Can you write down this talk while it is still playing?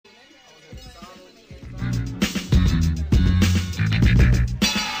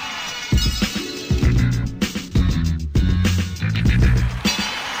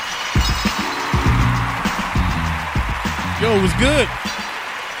good?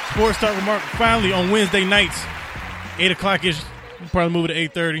 Sports Talk with Mark finally on Wednesday nights, 8 o'clock-ish. We'll probably move it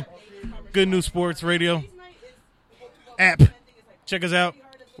to 8:30. Good News Sports Radio app. Check us out.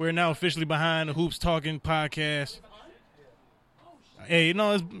 We're now officially behind the Hoops Talking podcast. Hey, you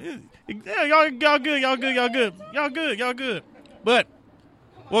know, y'all good. But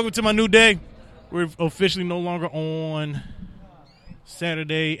welcome to my new day. We're officially no longer on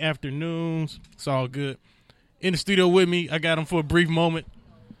Saturday afternoons. It's all good. In the studio with me, I got him for a brief moment.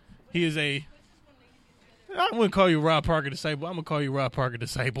 He is I wouldn't call you Rob Parker disciple. I'm going to call you Rob Parker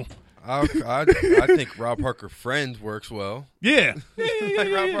disciple. I think Rob Parker friend works well. Yeah.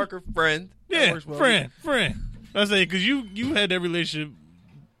 Rob Parker friend. Yeah, works well. friend. I say, because you had that relationship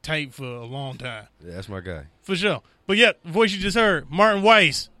tight for a long time. Yeah, that's my guy. For sure. But yeah, the voice you just heard, Martin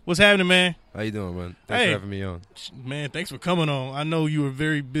Weiss. What's happening, man? How you doing, man? Thanks for having me on. Man, thanks for coming on. I know you're a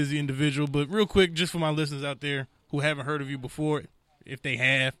very busy individual, but real quick, just for my listeners out there who haven't heard of you before, if they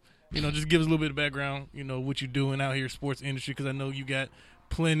have, just give us a little bit of background, what you're doing out here in sports industry, because I know you got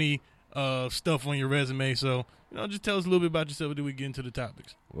plenty of stuff on your resume. So, just tell us a little bit about yourself, and then we get into the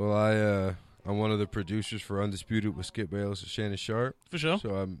topics. Well, I'm one of the producers for Undisputed with Skip Bayless and Shannon Sharp. For sure.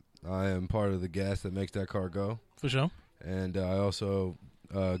 So I am part of the gas that makes that car go. For sure. And I also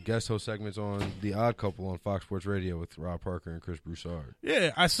guest host segments on The Odd Couple on Fox Sports Radio with Rob Parker and Chris Broussard.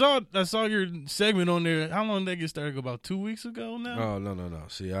 Yeah, I saw your segment on there. How long did that get started? About 2 weeks ago now? Oh, no.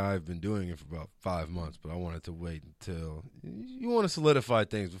 See, I've been doing it for about 5 months, but I wanted to wait until you want to solidify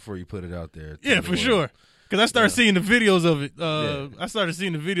things before you put it out there. Yeah, for sure. Because I started seeing the videos of it. I started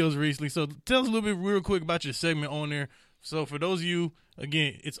seeing the videos recently. So tell us a little bit real quick about your segment on there. So for those of you,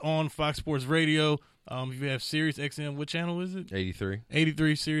 again, it's on Fox Sports Radio. If you have Sirius XM, what channel is it? 83.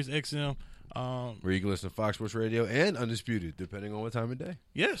 83, Sirius XM. Where you can listen to Fox Sports Radio and Undisputed, depending on what time of day.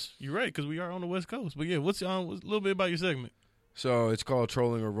 Yes, you're right, because we are on the West Coast. But yeah, what's a little bit about your segment? So it's called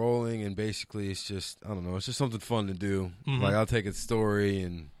Trolling or Rolling, and basically it's just, I don't know, it's just something fun to do. Mm-hmm. Like I'll take a story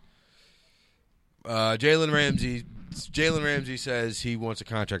and Jalen Ramsey says he wants a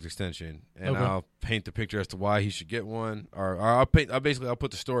contract extension, and okay. I'll paint the picture as to why he should get one, or I'll put the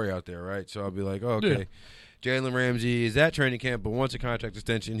story out there, right? So I'll be like, okay, yeah. Jalen Ramsey is at training camp, but wants a contract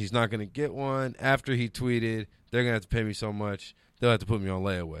extension. He's not going to get one. After he tweeted, they're going to have to pay me so much, they'll have to put me on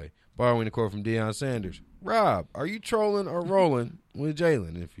layaway. Borrowing the quote from Deion Sanders, Rob, are you trolling or rolling with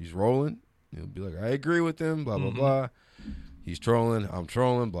Jalen? If he's rolling, he'll be like, I agree with him, blah, blah, blah. He's trolling, I'm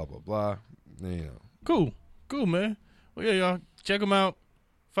trolling, blah, blah, blah. Cool, man. Well, yeah, y'all, check them out.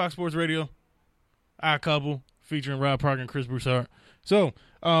 Fox Sports Radio, Odd Couple, featuring Rob Parker and Chris Broussard. So,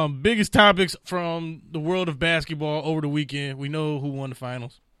 biggest topics from the world of basketball over the weekend. We know who won the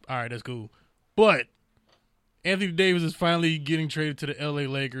finals. All right, that's cool. But Anthony Davis is finally getting traded to the L.A.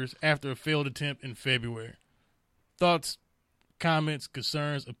 Lakers after a failed attempt in February. Thoughts, comments,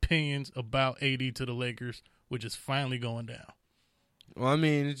 concerns, opinions about AD to the Lakers, which is finally going down. Well,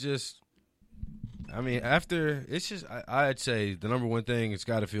 I'd say the number one thing, it's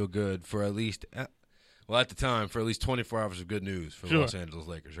got to feel good for at least, at the time, for at least 24 hours of good news for the Los Angeles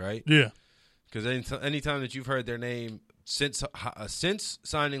Lakers, right? Yeah. Because anytime that you've heard their name since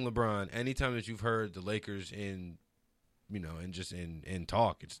signing LeBron, anytime that you've heard the Lakers in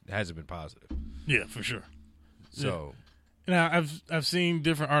talk, it hasn't been positive. Yeah, for sure. So. Yeah. Now, I've seen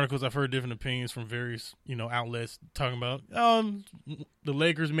different articles. I've heard different opinions from various, outlets talking about the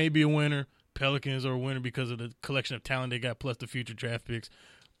Lakers may be a winner. Pelicans are a winner because of the collection of talent they got plus the future draft picks.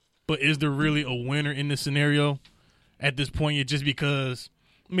 But is there really a winner in this scenario at this point yet? Just because,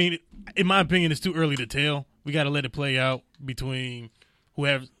 in my opinion, it's too early to tell. We got to let it play out between who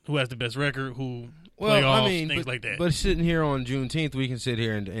has the best record, playoffs, things like that. But sitting here on Juneteenth, we can sit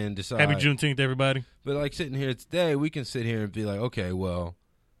here and decide. Happy Juneteenth, everybody. But like sitting here today, we can sit here and be like, okay, well,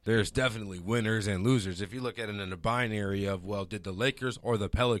 there's definitely winners and losers. If you look at it in a binary of, well, did the Lakers or the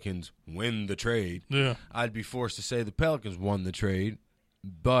Pelicans win the trade? Yeah. I'd be forced to say the Pelicans won the trade.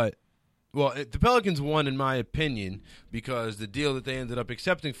 But, the Pelicans won, in my opinion, because the deal that they ended up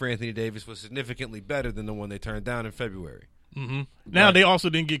accepting for Anthony Davis was significantly better than the one they turned down in February. Mm-hmm. Now, they also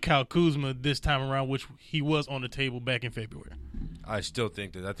didn't get Kyle Kuzma this time around, which he was on the table back in February. I still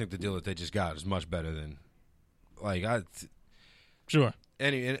think the deal that they just got is much better than, Sure.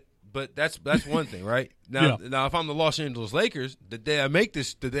 But that's one thing, right? Now, if I'm the Los Angeles Lakers, the day I make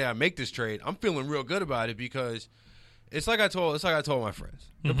this trade, I'm feeling real good about it because it's like I told my friends.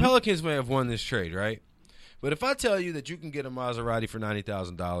 The Pelicans may have won this trade, right? But if I tell you that you can get a Maserati for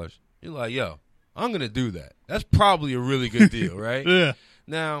 $90,000, you're like, yo, I'm gonna do that. That's probably a really good deal, right? Yeah.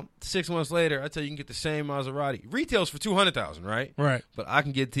 Now, 6 months later, I tell you can get the same Maserati. Retails for $200,000, right? Right. But I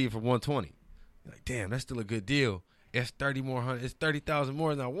can get it to you for $120,000. You're like, damn, that's still a good deal. it's $30,000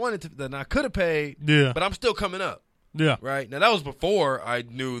 more than I wanted to, than I could have paid. Yeah. But I'm still coming up. Yeah. Right now, that was before I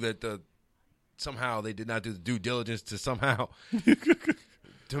knew that somehow they did not do the due diligence to somehow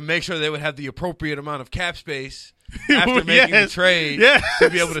to make sure they would have the appropriate amount of cap space after making the trade to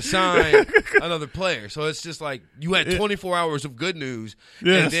be able to sign another player. So it's just like you had 24 hours of good news,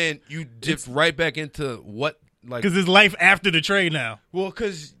 and then you dipped right back into what, like, because it's life after the trade now. Well,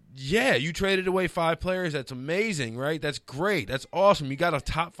 because you traded away 5 players. That's amazing, right? That's great. That's awesome. You got a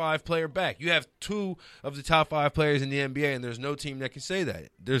top 5 player back. You have 2 of the top 5 players in the NBA, and there's no team that can say that.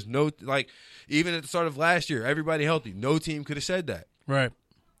 There's no, like, even at the start of last year, everybody healthy. No team could have said that. Right.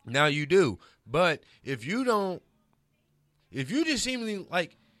 Now you do. But if you just seemingly,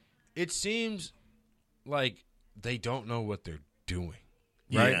 like, it seems like they don't know what they're doing,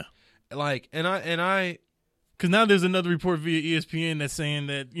 right? Yeah. Like, and I. Because now there's another report via ESPN that's saying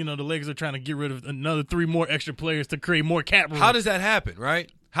that, you know, the Lakers are trying to get rid of another 3 more extra players to create more cap room. How does that happen,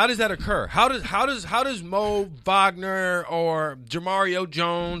 right? How does that occur? How does Mo Wagner or Jamario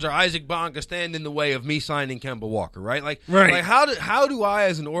Jones or Isaac Bonga stand in the way of me signing Kemba Walker, right? Like how do I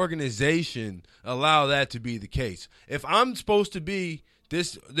as an organization allow that to be the case? If I'm supposed to be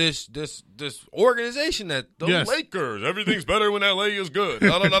this organization that the Lakers, everything's better when LA is good.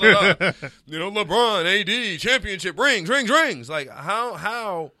 Da, da, da, da, da. You know, LeBron, AD, championship rings. Like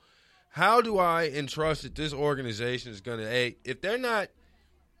how do I entrust that this organization is going to if they're not?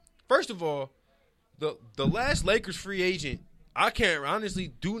 First of all, the last Lakers free agent, I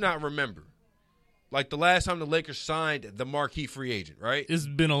do not remember. Like the last time the Lakers signed the marquee free agent, right? It's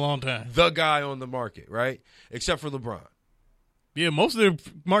been a long time. The guy on the market, right? Except for LeBron. Yeah, most of their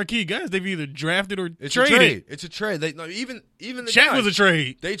marquee guys they've either drafted or traded. A trade. It's a trade. Even the Shaq guys, was a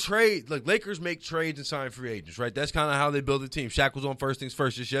trade. They trade. Like Lakers make trades and sign free agents, right? That's kind of how they build a team. Shaq was on First Things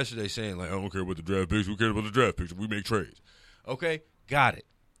First just yesterday saying, like, I don't care about the draft picks. Who cares about the draft picks? We make trades. Okay, got it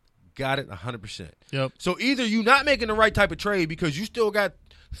 100%. Yep. So either you not making the right type of trade because you still got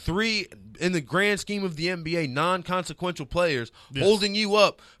 3 in the grand scheme of the NBA non-consequential players holding you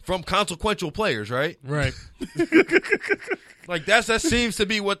up from consequential players, right? Right. Like that seems to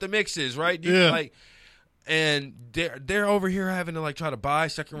be what the mix is, right? Like, and they're over here having to like try to buy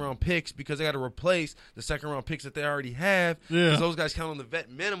 2nd round picks because they got to replace the 2nd round picks that they already have. Yeah. Because those guys count on the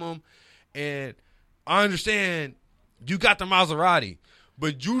vet minimum. And I understand you got the Maserati,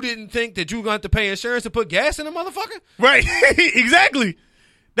 but you didn't think that you were going to have to pay insurance to put gas in the motherfucker? Right. Exactly.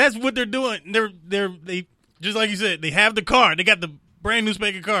 That's what they're doing. They just like you said, they have the car. They got the brand new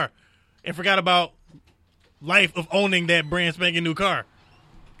spanking car and forgot about life of owning that brand spanking new car.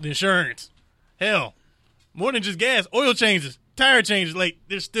 The insurance. Hell, more than just gas, oil changes, tire changes. Like,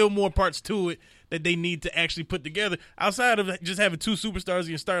 there's still more parts to it that they need to actually put together outside of just having 2 superstars in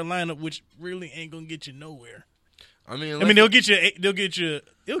your starting lineup, which really ain't going to get you nowhere. I mean, they'll get you a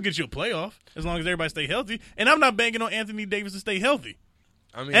playoff as long as everybody stay healthy. And I'm not banking on Anthony Davis to stay healthy.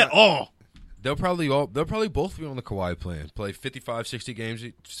 I mean, at all. They'll probably both be on the Kawhi plan. Play 55, 60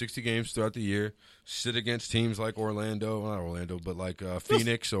 games throughout the year. Sit against teams like Orlando, not Orlando, but like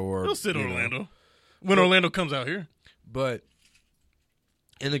Phoenix or. They'll sit Orlando when Orlando comes out here. But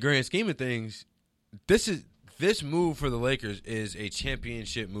in the grand scheme of things, this move for the Lakers is a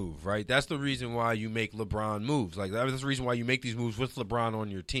championship move, right? That's the reason why you make LeBron moves. Like that's the reason why you make these moves with LeBron on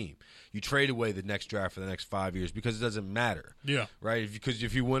your team. You trade away the next draft for the next 5 years because it doesn't matter. Yeah. Right? Because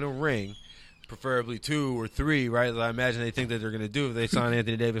if you win a ring, preferably 2 or 3, right? As I imagine they think that they're going to do if they sign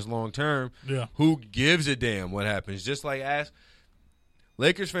Anthony Davis long term. Yeah. Who gives a damn what happens? Just like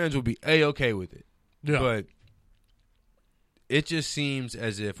Lakers fans will be A-okay with it. Yeah. But it just seems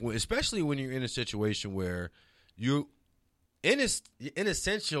as if, especially when you're in a situation where you, in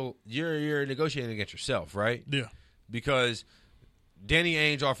essential, you're negotiating against yourself, right? Yeah. Because Danny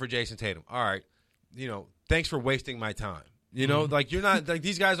Ainge offered Jason Tatum. All right, thanks for wasting my time. Like you're not like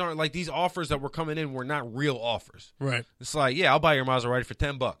these guys aren't like these offers that were coming in were not real offers. Right. It's like, yeah, I'll buy your Maserati for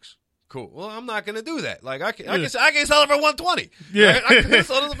 $10. Cool. Well, I'm not going to do that. Like I can sell it for $120. Yeah. Right? I can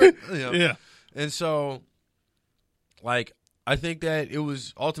sell it for, Yeah. And so, like, I think that it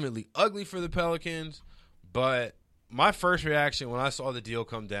was ultimately ugly for the Pelicans, but my first reaction when I saw the deal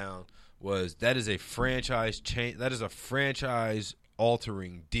come down was that is a franchise change. That is a franchise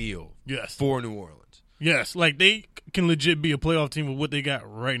altering deal. Yes. For New Orleans. Yes, like they can legit be a playoff team with what they got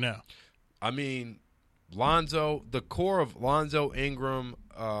right now. I mean, the core of Lonzo, Ingram,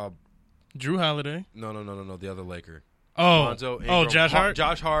 Drew Holiday. No, the other Laker. Oh, Lonzo, Ingram,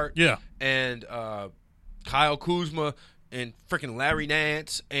 Josh Hart. Yeah, and Kyle Kuzma and freaking Larry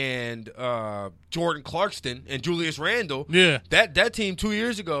Nance and Jordan Clarkson and Julius Randle. Yeah, that team 2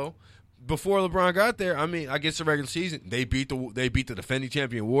 years ago. before LeBron got there, I mean, I guess the regular season they beat the defending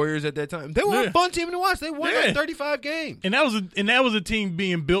champion Warriors at that time. They were a fun team to watch. They won like 35 games, and that was a team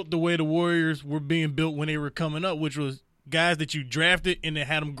being built the way the Warriors were being built when they were coming up, which was guys that you drafted and then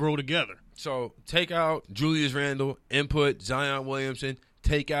had them grow together. So take out Julius Randle, input Zion Williamson,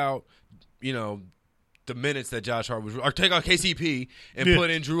 take out the minutes that Josh Hart was, or take out KCP and put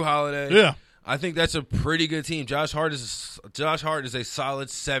in Drew Holiday. Yeah. I think that's a pretty good team. Josh Hart is a solid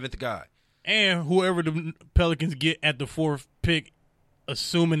 7th guy. And whoever the Pelicans get at the 4th pick,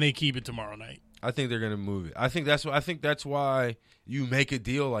 assuming they keep it tomorrow night. I think they're going to move it. I think that's why you make a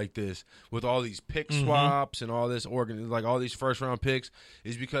deal like this with all these pick swaps and all this all these first round picks,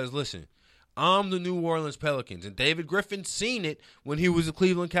 is because listen, I'm the New Orleans Pelicans, and David Griffin's seen it when he was the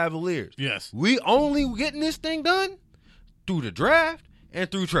Cleveland Cavaliers. Yes. We only getting this thing done through the draft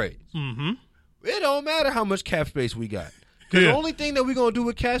and through trades. Mm-hmm. It don't matter how much cap space we got. Because the only thing that we're going to do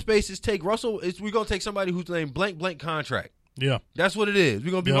with cap space is we're going to take somebody who's named blank contract. Yeah. That's what it is.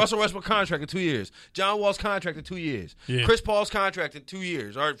 We're going to be Russell Westbrook contract in 2 years. John Wall's contract in 2 years. Yeah. Chris Paul's contract in 2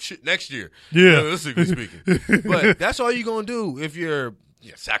 years. Or next year. Yeah. Realistically speaking. But that's all you're going to do if you're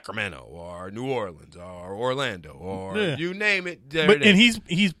Sacramento or New Orleans or Orlando or you name it. And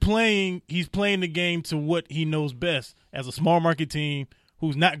he's playing the game to what he knows best as a small market team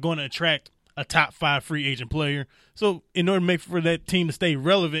who's not going to attract a top 5 free agent player. So in order to make for that team to stay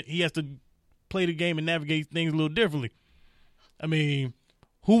relevant, he has to play the game and navigate things a little differently. I mean,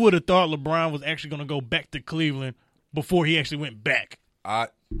 who would have thought LeBron was actually going to go back to Cleveland before he actually went back? I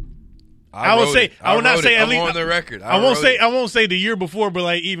will say I'm on the record. I won't say the year before, but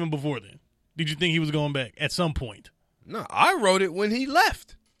like even before then. Did you think he was going back at some point? No, I wrote it when he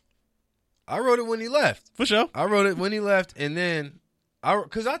left. For sure. I wrote it when he left, and then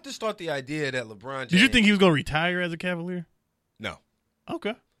because I just thought the idea that LeBron James. Did you think he was going to retire as a Cavalier? No.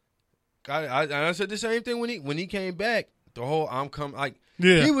 Okay. I said the same thing when he came back. The whole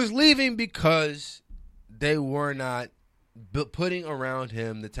he was leaving because they were not putting around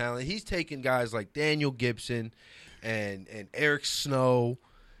him the talent. He's taking guys like Daniel Gibson and Eric Snow,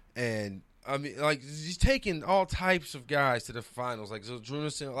 and I mean, like, he's taking all types of guys to the finals, like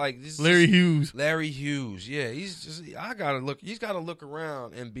Zildjian, like this Larry Hughes. Yeah, he's got to look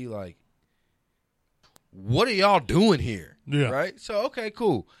around and be like, what are y'all doing here? Yeah. Right. So okay,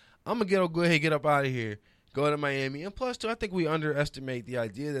 cool. I'm gonna go ahead and get up out of here. Go to Miami. And plus, too, I think we underestimate the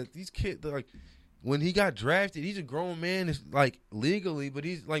idea that these kids, like, when he got drafted, he's a grown man, is like, legally, but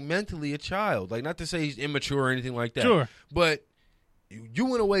he's, like, mentally a child. Like, not to say he's immature or anything like that. Sure. But you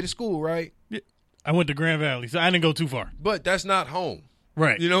went away to school, right? Yeah. I went to Grand Valley, so I didn't go too far. But that's not home.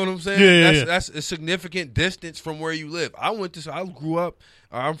 Right. You know what I'm saying? Yeah. That's a significant distance from where you live. I grew up,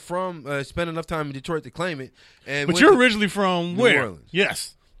 I'm from, spent enough time in Detroit to claim it. But you're originally from New where? Orleans.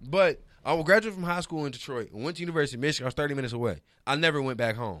 Yes. But I graduated from high school in Detroit and went to University of Michigan. I was 30 minutes away. I never went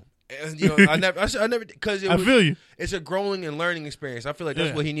back home. And, I never because I feel you. It's a growing and learning experience. I feel like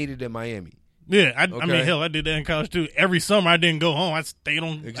that's what he needed in Miami. Yeah, I mean, hell, I did that in college too. Every summer, I didn't go home. I stayed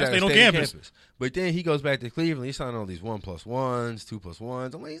on campus. But then he goes back to Cleveland. He signed all these 1+1s,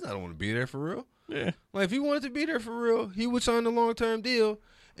 2+1s. I'm like, he's not want to be there for real. Yeah, like if he wanted to be there for real, he would sign a long-term deal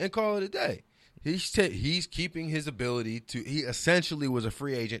and call it a day. He's keeping his ability to. He essentially was a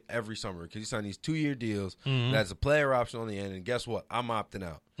free agent every summer because he signed these 2-year deals. That's a player option on the end, and guess what? I'm opting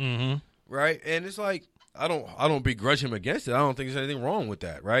out. Right, and it's like I don't begrudge him against it. I don't think there's anything wrong with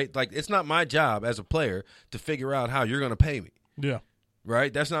that. Right, like it's not my job as a player to figure out how you're going to pay me. Yeah,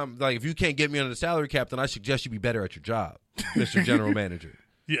 right. That's not like if you can't get me under the salary cap, then I suggest you be better at your job, Mr. General Manager.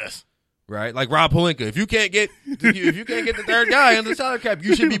 Yes. Right, like Rob Pelinka. If you can't get the third guy on the salary cap,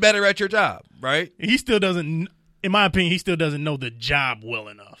 you should be better at your job. Right? He still doesn't, in my opinion, know the job well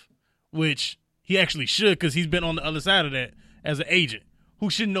enough, which he actually should because he's been on the other side of that as an agent who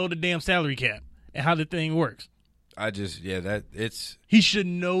should know the damn salary cap and how the thing works. He should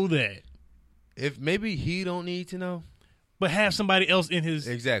know that. If maybe he don't need to know. But have somebody else in his...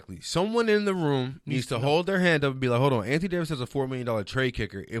 Exactly. Someone in the room needs to hold their hand up and be like, hold on, Anthony Davis has a $4 million trade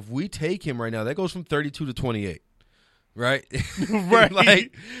kicker. If we take him right now, that goes from 32 to 28. Right? Right.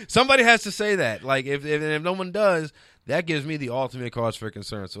 Like, somebody has to say that. Like, if no one does, that gives me the ultimate cause for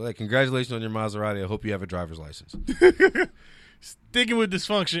concern. So, like, congratulations on your Maserati. I hope you have a driver's license. Sticking with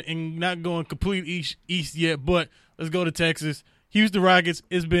dysfunction and not going complete east yet, but let's go to Texas. Houston Rockets,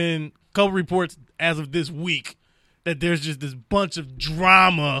 it's been a couple reports as of this week that there's just this bunch of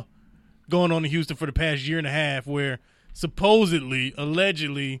drama going on in Houston for the past year and a half where supposedly,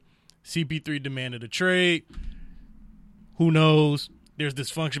 allegedly, CP3 demanded a trade. Who knows? There's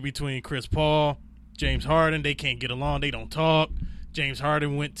dysfunction between Chris Paul, James Harden. They can't get along. They don't talk. James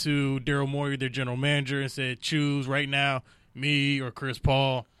Harden went to Daryl Morey, their general manager, and said, choose right now, me or Chris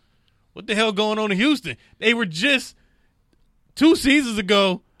Paul. What the hell going on in Houston? They were just 2 seasons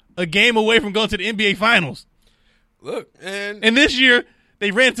ago a game away from going to the NBA Finals. Look, and this year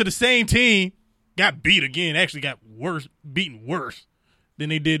they ran to the same team, got beat again, actually got beaten worse than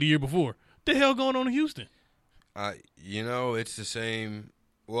they did the year before. What the hell going on in Houston? It's the same.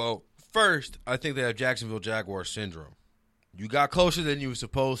 Well, first, I think they have Jacksonville Jaguars syndrome. You got closer than you were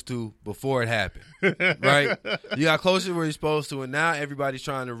supposed to before it happened, right? You got closer to where you're supposed to, and now everybody's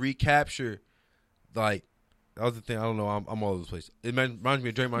trying to recapture, like, that was the thing. I don't know. I'm all over the place. It reminds me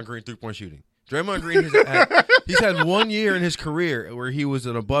of Draymond Green 3-point shooting. Draymond Green he's had 1 year in his career where he was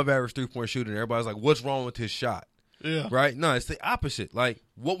an above-average 3-point shooter, and everybody's like, what's wrong with his shot? Yeah. Right? No, it's the opposite. Like,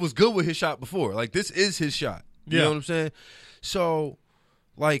 what was good with his shot before? Like, this is his shot. You know what I'm saying? So,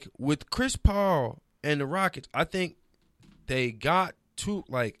 like, with Chris Paul and the Rockets, I think they got to,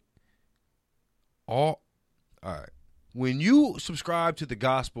 like, all right. When you subscribe to the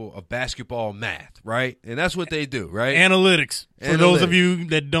gospel of basketball math, right? And that's what they do, right? Analytics. For those of you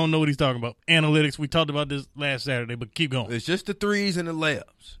that don't know what he's talking about. Analytics. We talked about this last Saturday, but keep going. It's just the threes and the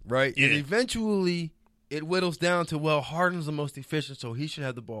layups, right? Yeah. And eventually it whittles down to, well, Harden's the most efficient, so he should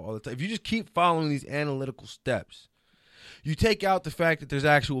have the ball all the time. If you just keep following these analytical steps, you take out the fact that there's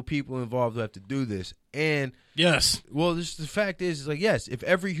actual people involved who have to do this. And yes, well, the fact is like, yes, if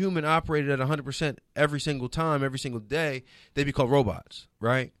every human operated at 100% every single time, every single day, they'd be called robots,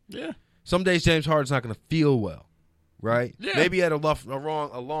 right? Yeah. Some days James Harden's not going to feel well, right? Yeah. Maybe he had a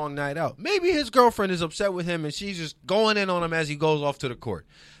long night out. Maybe his girlfriend is upset with him and she's just going in on him as he goes off to the court.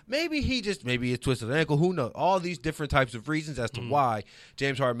 Maybe he twisted an ankle. Who knows? All these different types of reasons as to why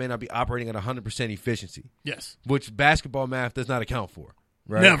James Harden may not be operating at 100% efficiency. Yes. Which basketball math does not account for,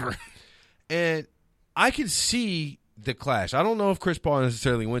 right? Never. And I can see the clash. I don't know if Chris Paul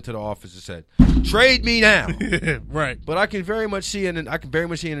necessarily went to the office and said, "Trade me now." Right. But I can very much see an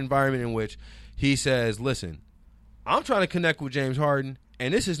environment in which he says, "Listen, I'm trying to connect with James Harden,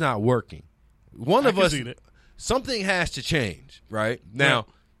 and this is not working. Something has to change, right?" Now,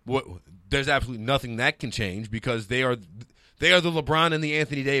 there's absolutely nothing that can change because they are the LeBron and the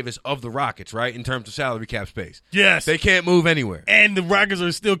Anthony Davis of the Rockets, right, in terms of salary cap space. Yes. They can't move anywhere. And the Rockets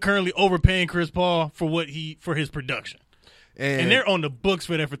are still currently overpaying Chris Paul for his production. And they're on the books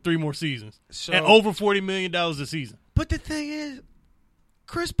for that for 3 more seasons. At over $40 million a season. But the thing is,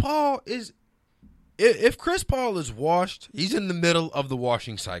 Chris Paul is – if Chris Paul is washed, he's in the middle of the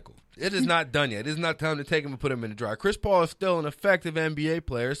washing cycle. It is not done yet. It is not time to take him and put him in the dryer. Chris Paul is still an effective NBA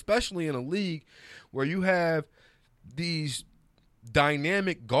player, especially in a league where you have these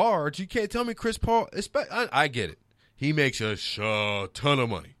dynamic guards. You can't tell me Chris Paul – I get it. He makes a ton of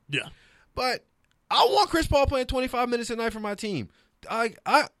money. Yeah. But I want Chris Paul playing 25 minutes a night for my team. I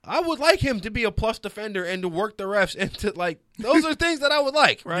would like him to be a plus defender and to work the refs and to, like, those are things that I would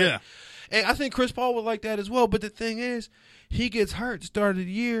like, right? Yeah. And I think Chris Paul would like that as well. But the thing is, he gets hurt at the start of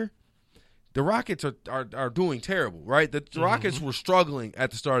the year. The Rockets are doing terrible, right? The Rockets were struggling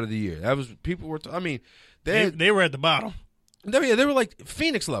at the start of the year. That was people were. They were at the bottom. They were like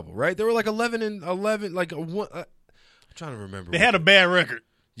Phoenix level, right? They were like 11, like I'm trying to remember. They had a bad record.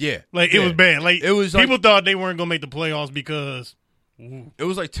 Yeah, it was bad. Like it was. People thought they weren't gonna make the playoffs because it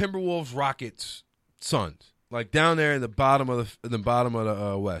was like Timberwolves, Rockets, Suns, like down there in the bottom of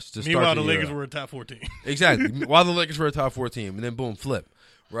the West. Meanwhile, the Lakers were a top 14. Exactly. While the Lakers were a top 14, and then boom, flip.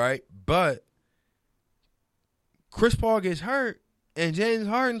 Right? But Chris Paul gets hurt, and James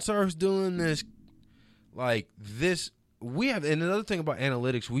Harden starts doing this, like this. And another thing about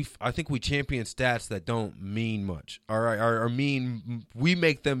analytics, I think we champion stats that don't mean much. All right, we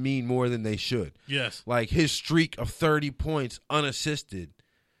make them mean more than they should. Yes. Like his streak of 30 points unassisted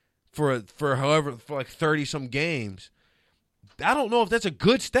for like 30 some games. I don't know if that's a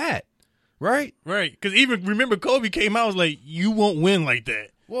good stat. Right? Right. Because even remember Kobe came out and was like, you won't win like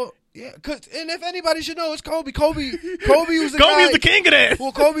that. Well, yeah, and if anybody should know, it's Kobe. Kobe was the guy. Kobe's the king of that.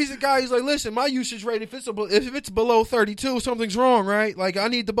 Well, Kobe's the guy who's like, listen, my usage rate, if it's below 32, something's wrong, right? Like, I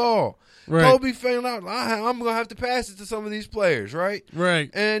need the ball. Right. Kobe found out, I'm going to have to pass it to some of these players, right? Right.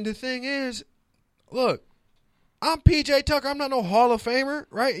 And the thing is, look, I'm PJ Tucker. I'm not no Hall of Famer,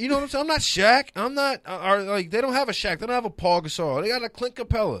 right? You know what I'm saying? I'm not Shaq. I'm not, they don't have a Shaq. They don't have a Paul Gasol. They got a Clint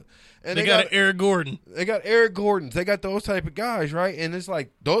Capella. And they got Eric Gordon. They got Eric Gordon. They got those type of guys, right? And it's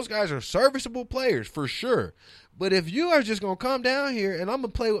like those guys are serviceable players for sure. But if you are just gonna come down here and I'm gonna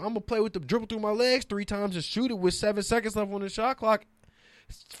play with the dribble through my legs 3 times and shoot it with 7 seconds left on the shot clock,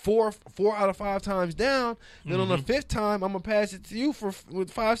 4 out of 5 times down. Then on the 5th time I'm gonna pass it to you with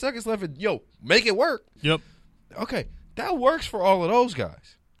 5 seconds left. And make it work. Yep. Okay, that works for all of those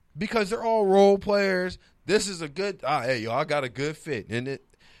guys because they're all role players. This is a good hey, yo, I got a good fit. And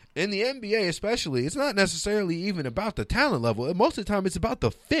in the NBA especially, it's not necessarily even about the talent level. Most of the time, it's about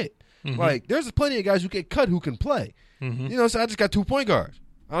the fit. Mm-hmm. Like, there's plenty of guys who get cut who can play. Mm-hmm. You know, so I just got 2 point guards.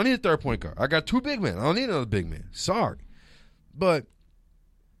 I don't need a third point guard. I got 2 big men. I don't need another big man. Sorry. But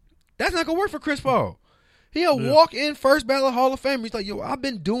that's not going to work for Chris Paul. He'll walk in first ballot Hall of Fame. He's like, yo, I've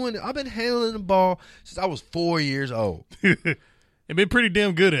been handling the ball since I was 4 years old. And been pretty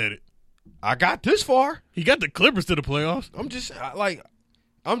damn good at it. I got this far. He got the Clippers to the playoffs. I'm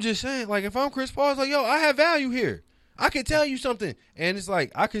just saying, like, if I'm Chris Paul, it's like, yo, I have value here. I can tell you something. And it's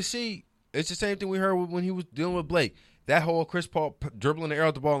like, I can see, it's the same thing we heard when he was dealing with Blake. That whole Chris Paul dribbling the air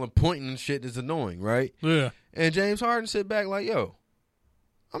out the ball and pointing and shit is annoying, right? Yeah. And James Harden sit back like, yo,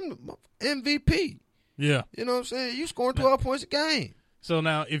 I'm the MVP. Yeah. You know what I'm saying? You scoring 12 points a game. So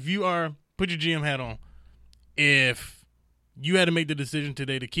now, if you are, put your GM hat on, if you had to make the decision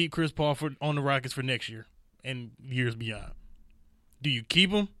today to keep Chris Paul on the Rockets for next year and years beyond, do you keep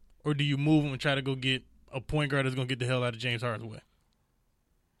him or do you move him and try to go get a point guard that's going to get the hell out of James Harden's way?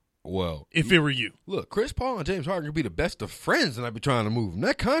 Well, if it were you. Look, Chris Paul and James Harden could be the best of friends, and I'd be trying to move him.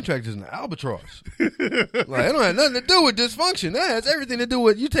 That contract is an albatross. Like, it don't have nothing to do with dysfunction. That has everything to do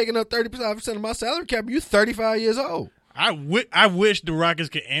with you taking up 30% of my salary cap. You're 35 years old. I wish the Rockets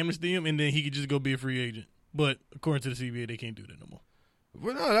could amnesty him, and then he could just go be a free agent. But according to the CBA, they can't do that no more.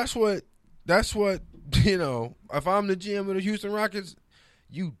 Well, no, that's what, you know, if I'm the GM of the Houston Rockets,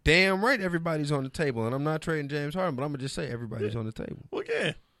 you damn right everybody's on the table. And I'm not trading James Harden, but I'm going to just say everybody's on the table. Well,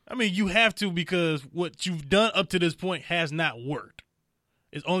 yeah. I mean, you have to because what you've done up to this point has not worked.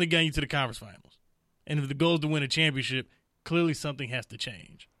 It's only gotten you to the conference finals. And if the goal is to win a championship, clearly something has to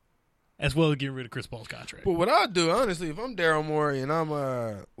change, as well as getting rid of Chris Paul's contract. But what I'll do, honestly, if I'm Daryl Morey and I'm,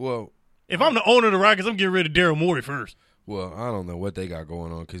 if I'm the owner of the Rockets, I'm getting rid of Daryl Morey first. Well, I don't know what they got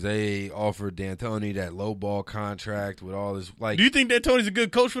going on because they offered D'Antoni that low ball contract with all this. Like, do you think D'Antoni's a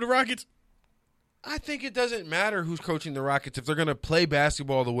good coach for the Rockets? I think it doesn't matter who's coaching the Rockets if they're going to play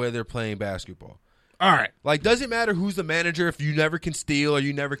basketball the way they're playing basketball. All right. Like, does it matter who's the manager if you never can steal or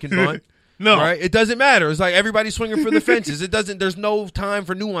you never can bunt? No. Right? It doesn't matter. It's like everybody's swinging for the fences. There's no time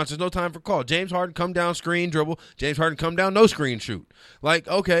for nuance. There's no time for call. James Harden, come down, screen, dribble. James Harden, come down, no screen, shoot. Like,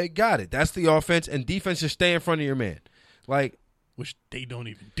 okay, got it. That's the offense, and defense just stay in front of your man. Like, which they don't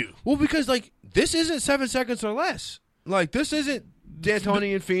even do. Well, because, like, this isn't 7 seconds or less. Like, this isn't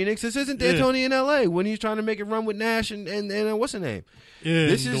D'Antoni in Phoenix. This isn't D'Antoni in L.A. when he's trying to make it run with Nash and what's his name? Yeah,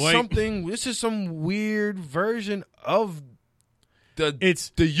 this is something. This is some weird version of the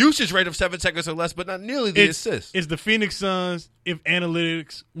usage rate of 7 seconds or less, but not nearly the assists. It's the Phoenix Suns if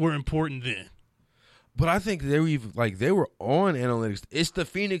analytics were important then. But I think they were on analytics. It's the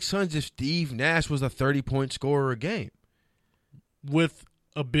Phoenix Suns if Steve Nash was a 30-point scorer a game with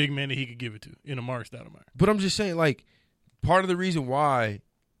a big man that he could give it to in Amar'e Stoudemire. But I'm just saying, like, part of the reason why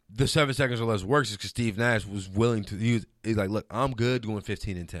the 7 seconds or less works is because Steve Nash was willing to use. He's like, look, I'm good going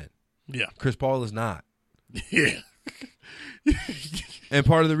 15 and 10. Yeah, Chris Paul is not. Yeah. And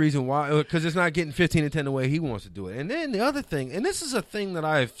part of the reason why, because it's not getting 15 and 10 the way he wants to do it. And then the other thing, and this is a thing that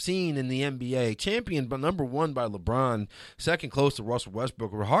I've seen in the NBA, championed by number 1 by LeBron, second close to Russell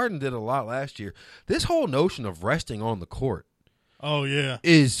Westbrook, where Harden did a lot last year. This whole notion of resting on the court. Oh, yeah.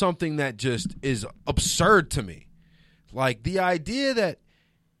 Is something that just is absurd to me. Like, the idea that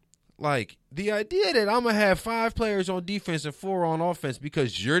I'm going to have 5 players on defense and 4 on offense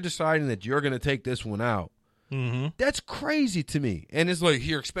because you're deciding that you're going to take this one out. Mm-hmm. That's crazy to me. And it's like,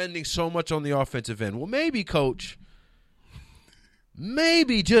 you're expending so much on the offensive end. Well, maybe, coach,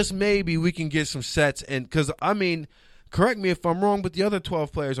 just maybe we can get some sets. And because, I mean, correct me if I'm wrong, but the other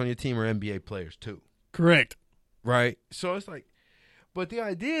 12 players on your team are NBA players too. Correct. Right? So it's like, but the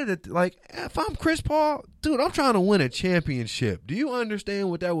idea that, like, if I'm Chris Paul, dude, I'm trying to win a championship. Do you understand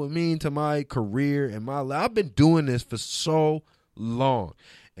what that would mean to my career and my life? I've been doing this for so long.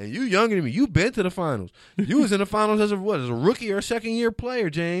 And you younger than me. You've been to the finals. You was in the finals as a rookie or a second-year player,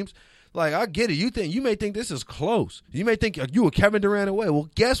 James. Like, I get it. You may think this is close. You may think you were Kevin Durant away. Well,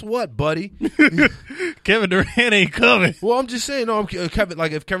 guess what, buddy? Kevin Durant ain't coming. Well, I'm just saying, no, Kevin.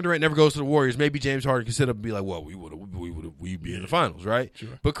 Like, if Kevin Durant never goes to the Warriors, maybe James Harden can sit up and be like, "Well, we'd be in the finals, right?"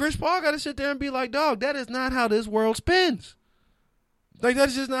 Sure. But Chris Paul got to sit there and be like, "Dog, that is not how this world spins. Like,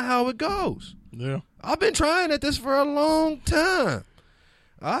 that's just not how it goes." Yeah, I've been trying at this for a long time.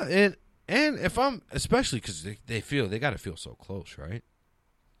 And if I'm, especially because they got to feel so close, right?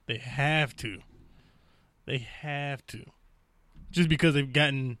 They have to. Just because they've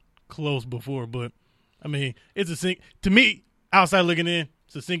gotten close before, but I mean, it's a sink. To me, outside looking in,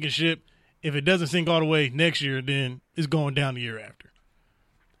 it's a sinking ship. if it doesn't sink all the way next year, then it's going down the year after.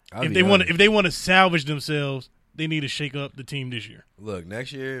 If they want to salvage themselves, they need to shake up the team this year. Look,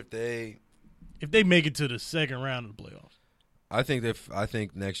 next year if they make it to the second round of the playoffs, I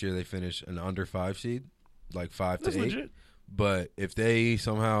think next year they finish an under 5 seed, like 5 That's to 8. legit. But if they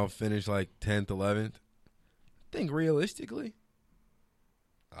somehow finish like 10th, 11th, I think realistically,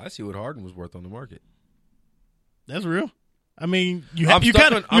 I see what Harden was worth on the market. That's real. I mean, you have to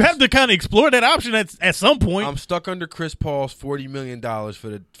kind of explore that option at some point. I'm stuck under Chris Paul's $40 million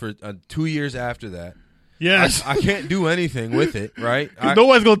for 2 years after that. Yes, I can't do anything with it, right?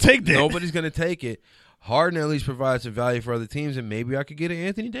 Nobody's gonna take that. Nobody's gonna take it. Harden at least provides some value for other teams, and maybe I could get an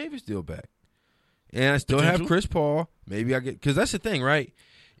Anthony Davis deal back. And I still have Chris Paul. Maybe I get, because that's the thing, right?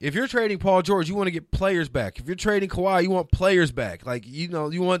 If you're trading Paul George, you want to get players back. If you're trading Kawhi, you want players back. Like, you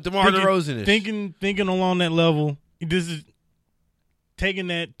want DeMar DeRozan. Thinking along that level. This is taking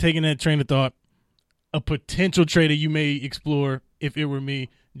that train of thought. A potential trade that you may explore, if it were me,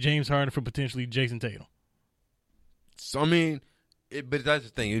 James Harden for potentially Jason Tatum. So I mean, but that's the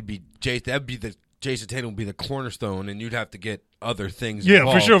thing. It'd be Jason Tatum would be the cornerstone, and you'd have to get other things. Yeah,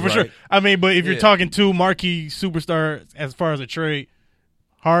 involved, for sure. I mean, but if you're Yeah. talking two marquee superstars as far as a trade,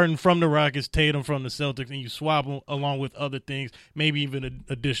 Harden from the Rockets, Tatum from the Celtics, and you swap them along with other things, maybe even an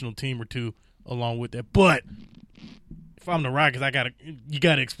additional team or two along with that. But if I'm the Rockets, you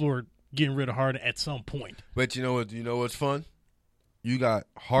gotta explore getting rid of Harden at some point. But you know what? You know what's fun? You got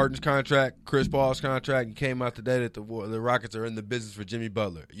Harden's contract, Chris Paul's contract, and came out today that the Rockets are in the business for Jimmy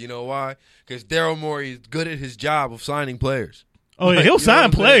Butler. You know why? Because Daryl Morey is good at his job of signing players. Oh, yeah, he'll sign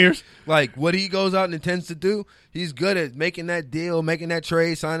players. Like, what he goes out and intends to do, he's good at making that deal, making that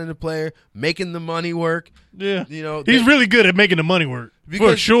trade, signing the player, making the money work. Yeah. He's really good at making the money work,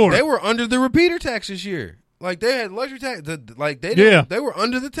 because for sure. They were under the repeater tax this year. Like, they had luxury tax. They were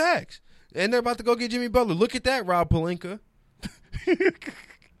under the tax. And they're about to go get Jimmy Butler. Look at that, Rob Pelinka.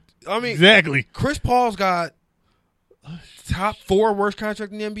 I mean, exactly. Chris Paul's got top 4 worst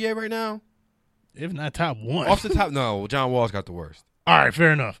contract in the NBA right now. If not top 1. Off the top, no, John Wall's got the worst. All right,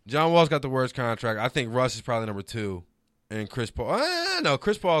 fair enough. John Wall's got the worst contract. I think Russ is probably number 2. And Chris Paul, no,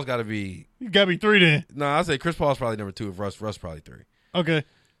 Chris Paul's got to be. You got to be 3 then. No, I'll say Chris Paul's probably number 2. If Russ probably 3. Okay.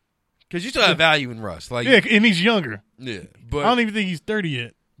 Because you still have value in Russ. Like, yeah, and he's younger. Yeah, but I don't even think he's 30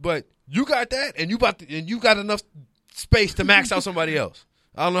 yet. But you got that, and you got enough space to max out somebody else.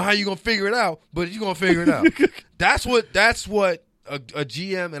 I don't know how you're gonna figure it out, but you're gonna figure it out. That's what a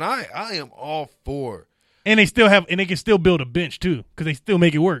GM, and I am all for. And they can still build a bench too, because they still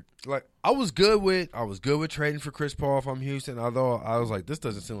make it work. Like, I was good with trading for Chris Paul if I'm Houston, although I was like, this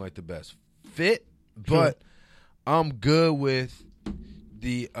doesn't seem like the best fit, but Sure. I'm good with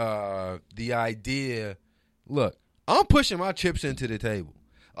the idea. Look, I'm pushing my chips into the table.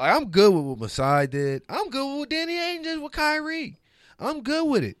 Like, I'm good with what Masai did. I'm good with what Danny Ainge did with Kyrie. I'm good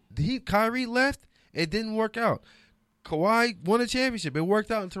with it. Kyrie left. It didn't work out. Kawhi won a championship. It worked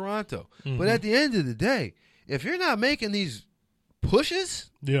out in Toronto. Mm-hmm. But at the end of the day, if you're not making these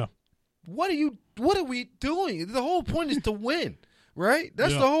pushes, yeah, what are we doing? The whole point is to win, right?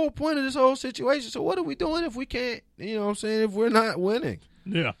 That's the whole point of this whole situation. So what are we doing if we can't, you know what I'm saying, if we're not winning?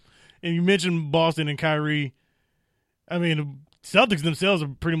 Yeah. And you mentioned Boston and Kyrie. I mean, the Celtics themselves are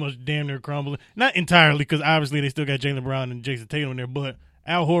pretty much damn near crumbling. Not entirely, because obviously they still got Jaylen Brown and Jason Tatum in there, but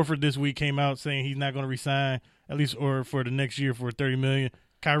Al Horford this week came out saying he's not going to resign, at least or for the next year, for $30 million.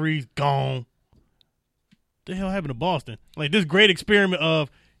 Kyrie's gone. What the hell happened to Boston? Like, this great experiment of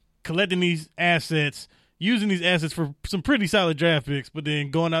collecting these assets, using these assets for some pretty solid draft picks, but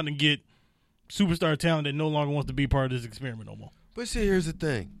then going out and get superstar talent that no longer wants to be part of this experiment no more. But see, here's the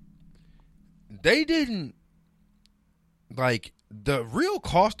thing. They didn't, like, the real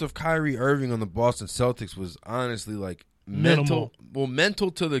cost of Kyrie Irving on the Boston Celtics was honestly, like, mental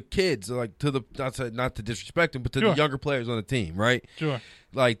to the kids, like, to the, not to disrespect them, but to the younger players on the team, right? Sure.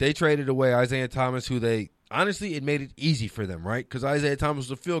 Like, they traded away Isaiah Thomas, who they, honestly, it made it easy for them, right? Because Isaiah Thomas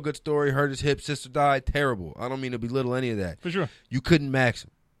was a feel-good story, hurt his hip, sister died, terrible. I don't mean to belittle any of that. For sure. You couldn't max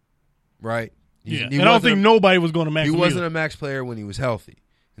him, right? And I don't think nobody was going to max him. He wasn't a max player when he was healthy.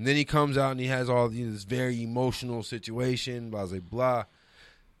 And then he comes out and he has all this very emotional situation, blah, blah, blah.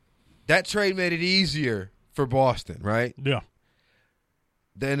 That trade made it easier for Boston, right? Yeah.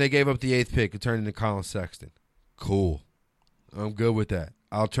 Then they gave up the 8th pick and turned into Colin Sexton. Cool. I'm good with that.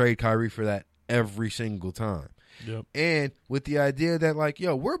 I'll trade Kyrie for that every single time. Yep. And with the idea that, like,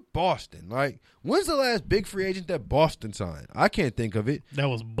 yo, we're Boston. Like, when's the last big free agent that Boston signed? I can't think of it. That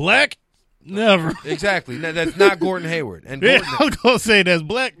was Black? Never. Exactly. That's not Gordon Hayward. And Gordon, I was going to say that's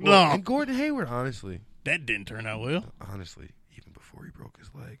Black. Well, no. and Gordon Hayward, honestly. That didn't turn out well. Honestly, even before he broke his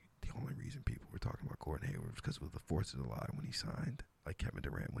leg, the only reason people were talking about Gordon Hayward was because of the force of the lie when he signed, like Kevin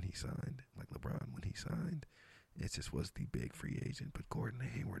Durant when he signed, like LeBron when he signed. It just was the big free agent. But Gordon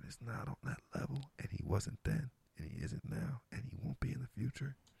Hayward is not on that level, and he wasn't then, and he isn't now, and he won't be in the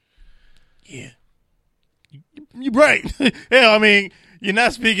future. Yeah. You're right. Hell, I mean, you're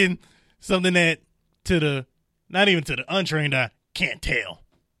not speaking something that not even to the untrained eye, can't tell.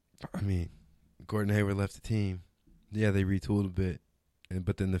 I mean, Gordon Hayward left the team. Yeah, they retooled a bit.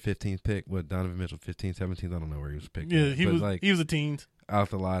 But then the 15th pick, Donovan Mitchell, 15th, 17th, I don't know where he was picked. Yeah, he was a teen. Out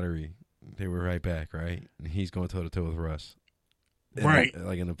the lottery, they were right back, right? And he's going toe-to-toe with Russ. Right.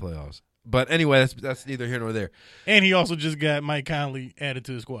 Like in the playoffs. But anyway, that's neither here nor there. And he also just got Mike Conley added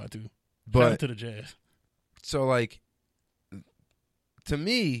to the squad, too. Shout out to the Jazz. So, like, to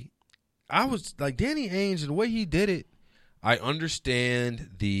me, I was like Danny Ainge and the way he did it. I understand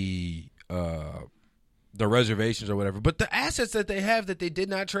the reservations or whatever, but the assets that they have that they did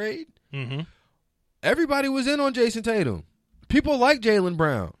not trade, everybody was in on Jason Tatum. People like Jaylen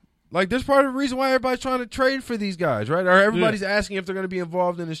Brown. Like, there's part of the reason why everybody's trying to trade for these guys, right? Or everybody's asking if they're going to be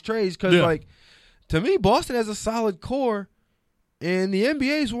involved in this trades because, like, to me, Boston has a solid core, and the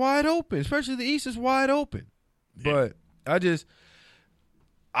NBA is wide open, especially the East is wide open. But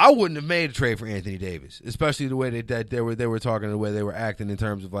I wouldn't have made a trade for Anthony Davis, especially the way that they were talking, the way they were acting in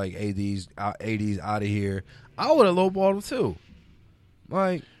terms of like AD's out of here. I would have lowballed him too.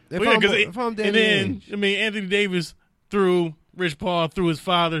 Like if I'm Danny Ainge. I mean, Anthony Davis through Rich Paul, through his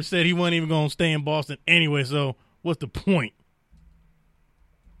father, said he wasn't even going to stay in Boston anyway. So what's the point?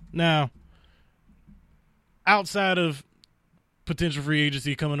 Now, outside of potential free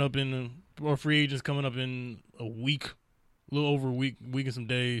agency coming up or free agents coming up in a week. A little over a week and some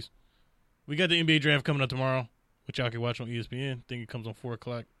days. We got the NBA draft coming up tomorrow, which y'all can watch on ESPN. I think it comes on 4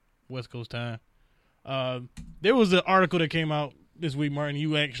 o'clock West Coast time. There was an article that came out this week, Martin.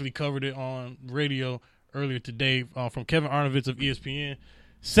 You actually covered it on radio earlier today from Kevin Arnovitz of ESPN,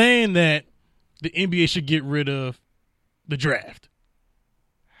 saying that the NBA should get rid of the draft.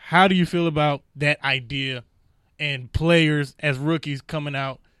 How do you feel about that idea and players as rookies coming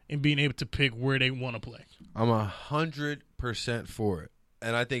out and being able to pick where they want to play? I'm 100% for it,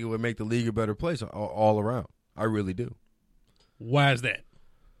 and I think it would make the league a better place all around. I really do. Why is that?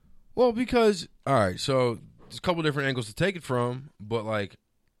 Well, because all right, so there's a couple different angles to take it from, but like,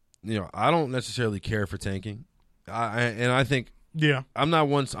 I don't necessarily care for tanking. I think I'm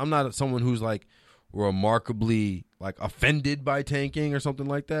not someone who's like remarkably like offended by tanking or something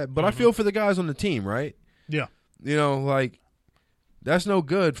like that. But I feel for the guys on the team, right? Yeah. Like that's no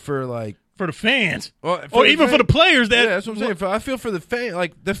good for like. For the fans, or even for the players. That's what I'm saying. I feel for the fans.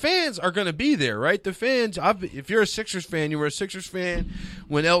 Like the fans are going to be there, right? The fans. If you're a Sixers fan, you were a Sixers fan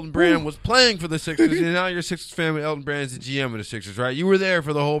when Elton Brand was playing for the Sixers, and now you're a Sixers fan when Elton Brand's the GM of the Sixers, right? You were there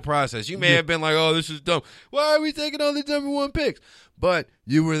for the whole process. You may have been like, "Oh, this is dumb. Why are we taking all these #1 picks?" But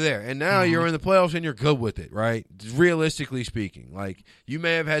you were there, and now you're in the playoffs, and you're good with it, right? Realistically speaking, like you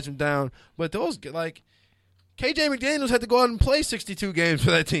may have had some down, but those like. KJ McDaniels had to go out and play 62 games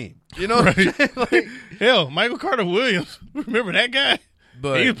for that team. You know what I'm saying? Like, hell, Michael Carter Williams. Remember that guy?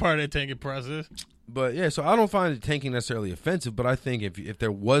 But, he was part of that tanking process. But, yeah, so I don't find the tanking necessarily offensive, but I think if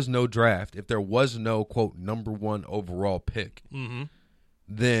there was no draft, if there was no, quote, #1 overall pick,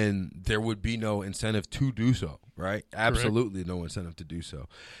 then there would be no incentive to do so, right? Absolutely no incentive to do so.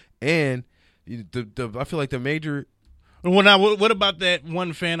 And I feel like the major – well, now, what about that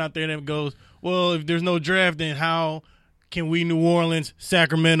one fan out there that goes, well, if there's no draft, then how can we, New Orleans,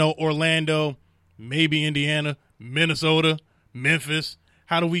 Sacramento, Orlando, maybe Indiana, Minnesota, Memphis,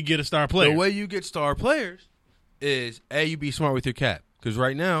 how do we get a star player? The way you get star players is, A, you be smart with your cap. Because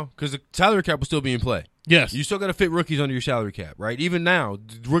right now, because the salary cap will still be in play. Yes. You still got to fit rookies under your salary cap, right? Even now,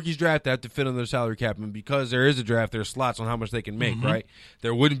 rookies draft have to fit under the salary cap. And because there is a draft, there's slots on how much they can make, right?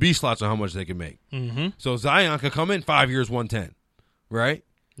 There wouldn't be slots on how much they can make. So Zion could come in 5 years, 110, right?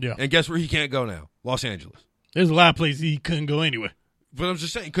 Yeah. And guess where he can't go now? Los Angeles. There's a lot of places he couldn't go anyway. But I'm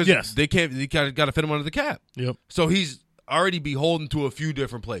just saying, because they can't, you got to fit him under the cap. Yep. So he's already beholden to a few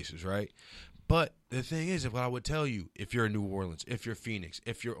different places, right? But the thing is, what I would tell you, if you're in New Orleans, if you're Phoenix,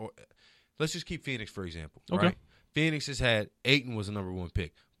 let's just keep Phoenix, for example. Okay. Right? Phoenix has had Ayton was a #1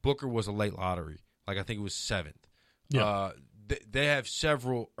 pick. Booker was a late lottery. Like, I think it was 7th. Yeah. They have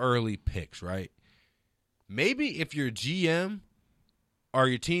several early picks, right? Maybe if your GM or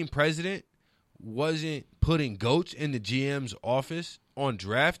your team president wasn't putting goats in the GM's office on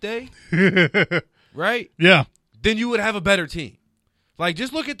draft day, right? Yeah. Then you would have a better team. Like,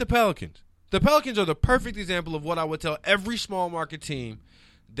 just look at the Pelicans. The Pelicans are the perfect example of what I would tell every small market team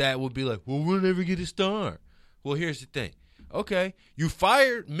that would be like, well, we'll never get a star. Well, here's the thing. Okay, you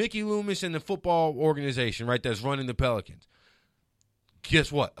fired Mickey Loomis in the football organization, right, that's running the Pelicans.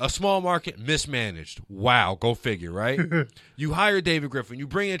 Guess what? A small market mismanaged. Wow, go figure, right? You hire David Griffin. You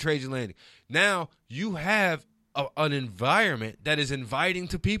bring in Trajan Landy. Now you have an environment that is inviting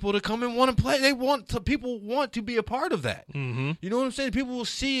to people to come and want to play. People want to be a part of that. Mm-hmm. You know what I'm saying? People will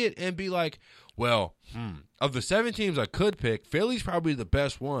see it and be like, well, of the 7 teams I could pick, Philly's probably the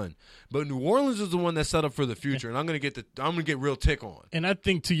best one, but New Orleans is the one that's set up for the future, and I'm gonna get real tick on. And I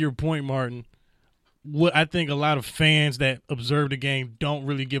think to your point, Martin, what I think a lot of fans that observe the game don't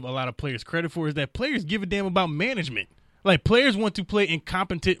really give a lot of players credit for is that players give a damn about management. Like, players want to play in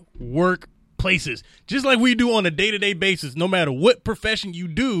competent workplaces, just like we do on a day-to-day basis. No matter what profession you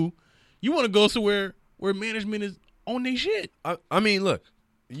do, you want to go somewhere where management is on their shit. I mean, look,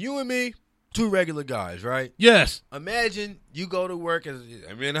 you and me, 2 regular guys, right? Yes. Imagine you go to work. I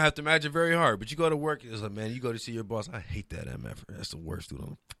don't have to imagine very hard, but you go to work. It's like, man, you go to see your boss. I hate that MF. That's the worst dude on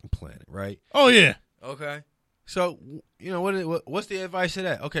the fucking planet, right? Oh, yeah. Okay. So, you know, what's the advice to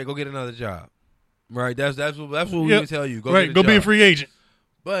that? Okay, go get another job. Right? That's what we would tell you. Go get a job. Be a free agent.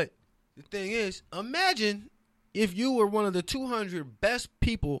 But the thing is, imagine if you were one of the 200 best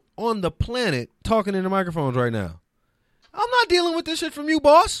people on the planet talking into microphones right now. I'm not dealing with this shit from you,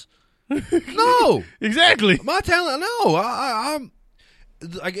 boss. No. Exactly. My talent, no. I'm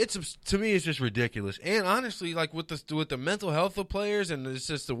like, to me, it's just ridiculous. And honestly, like with the mental health of players, and it's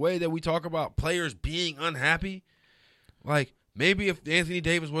just the way that we talk about players being unhappy. Like, maybe if Anthony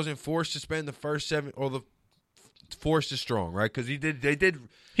Davis wasn't forced to spend the first 7, or the forced is strong, right? Because he did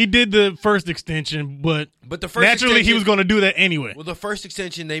the first extension, but the first naturally he was going to do that anyway. Well, the first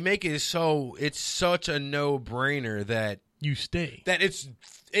extension they make it it's such a no-brainer that you stay. That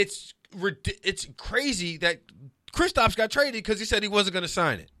it's crazy that Kristaps got traded because he said he wasn't going to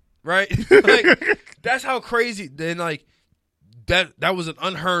sign it, right? Like, that's how crazy. Then, like, that was an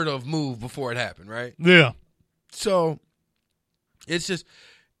unheard of move before it happened, right? Yeah. So it's just,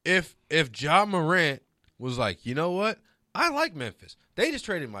 if Ja Morant was like, you know what, I like Memphis. They just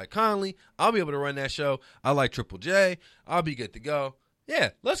traded Mike Conley. I'll be able to run that show. I like Triple J. I'll be good to go. Yeah,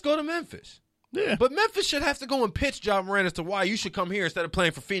 let's go to Memphis. Yeah. But Memphis should have to go and pitch Ja Morant as to why you should come here instead of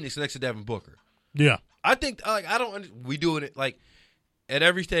playing for Phoenix next to Devin Booker. Yeah. I think, like, we do it, like, at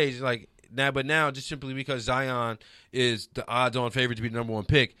every stage, like, now just simply because Zion is the odds-on favorite to be the number 1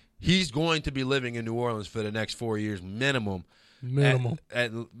 pick, he's going to be living in New Orleans for the next 4 years minimum.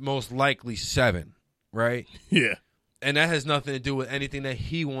 At most likely 7, right? Yeah. And that has nothing to do with anything that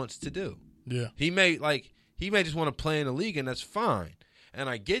he wants to do. Yeah. He may just want to play in the league, and that's fine. And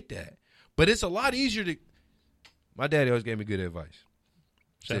I get that. But it's a lot easier to – my daddy always gave me good advice.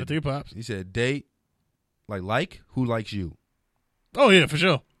 Shout out to your pops. He said, date, like who likes you. Oh, yeah, for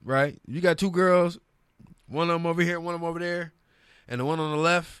sure. Right? You got 2 girls, one of them over here, one of them over there, and the one on the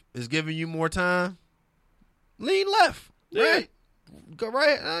left is giving you more time. Lean left. Yeah. Right? Go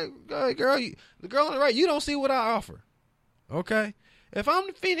right. Go ahead, girl. The girl on the right, you don't see what I offer. Okay? If I'm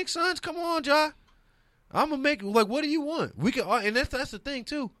the Phoenix Suns, come on, Ja. I'm going to make, like, what do you want? We can, and that's the thing,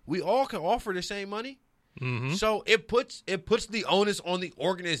 too. We all can offer the same money. Mm-hmm. So it puts the onus on the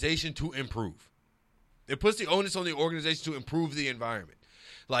organization to improve. It puts the onus on the organization to improve the environment.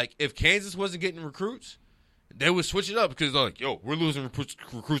 Like, if Kansas wasn't getting recruits, they would switch it up because they're like, yo, we're losing recruits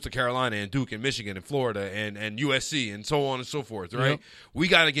to Carolina and Duke and Michigan and Florida and USC and so on and so forth, right? Yep. We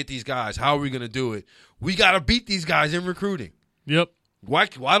got to get these guys. How are we going to do it? We got to beat these guys in recruiting. Yep. Why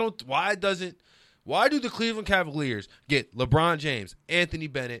do the Cleveland Cavaliers get LeBron James, Anthony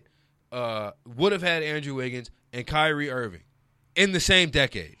Bennett, would have had Andrew Wiggins, and Kyrie Irving in the same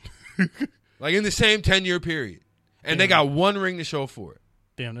decade? Like, in the same 10-year period. And they got 1 ring to show for it.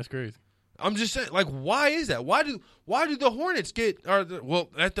 Damn, that's crazy. I'm just saying, like, why is that? Why do the Hornets get,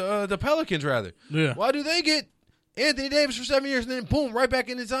 the Pelicans, rather. Yeah. Why do they get Anthony Davis for 7 years and then, boom, right back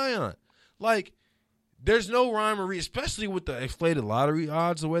into Zion? Like, there's no rhyme or reason, especially with the inflated lottery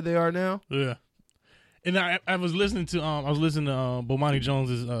odds the way they are now. Yeah. And I was listening to Bomani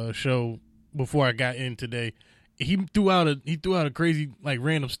Jones's show before I got in today. He threw out a crazy, like,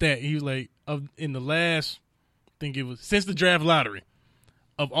 random stat. He was like, in the last, I think it was since the draft lottery,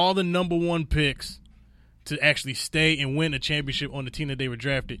 of all the number 1 picks to actually stay and win a championship on the team that they were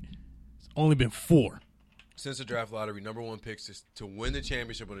drafted, it's only been 4. Since the draft lottery, number 1 picks to win the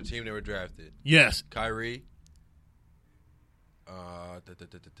championship on the team they were drafted. Yes. Kyrie.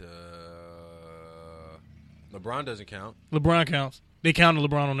 LeBron doesn't count. LeBron counts. They counted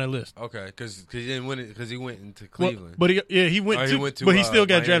LeBron on that list. Okay, because he didn't win it because he went into Cleveland. But he went to, but he still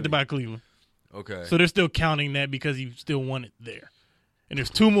got drafted by Cleveland. Okay. So they're still counting that because he still won it there. And there's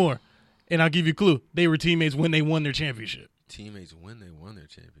 2 more. And I'll give you a clue. They were teammates when they won their championship. teammates when they won their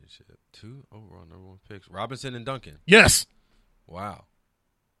championship. 2 overall #1 picks. Robinson and Duncan. Yes. Wow.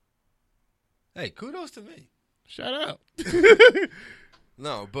 Hey, kudos to me. Shout out.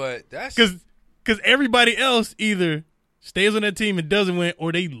 No, but that's because everybody else either stays on that team and doesn't win,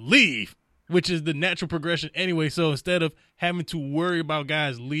 or they leave, which is the natural progression anyway. So instead of having to worry about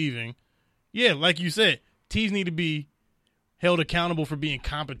guys leaving, yeah, like you said, teams need to be held accountable for being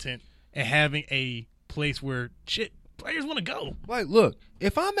competent and having a place where players want to go. Like, look,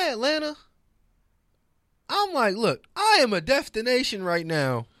 if I'm Atlanta, I'm like, look, I am a destination right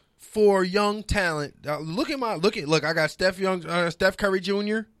now for young talent. Look, I got Steph Curry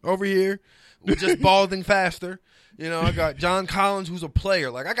Jr. over here, who's just balding faster. You know, I got John Collins, who's a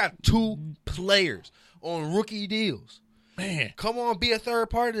player. Like, I got 2 players on rookie deals. Man, come on, be a third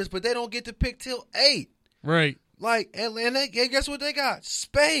part of this, but they don't get to pick till 8. Right. Like, Atlanta, guess what they got?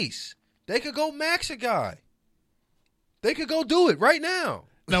 Space. They could go max a guy. They could go do it right now.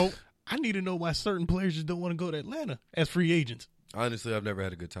 Now, I need to know why certain players just don't want to go to Atlanta as free agents. Honestly, I've never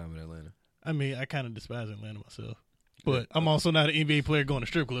had a good time in Atlanta. I mean, I kind of despise Atlanta myself. But I'm also not an NBA player going to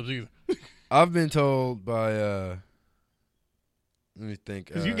strip clubs either. I've been told by let me think.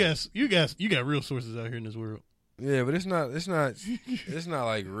 Because you got real sources out here in this world. Yeah, but it's not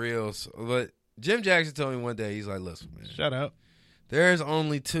like real. But Jim Jackson told me one day, he's like, listen, man. Shout out. There's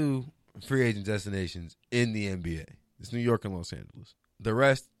only 2 free agent destinations in the NBA. It's New York and Los Angeles. The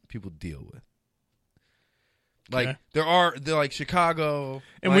rest people deal with. Like they're like Chicago.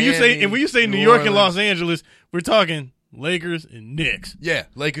 And Miami, when you say New York and Los Angeles, we're talking Lakers and Knicks. Yeah,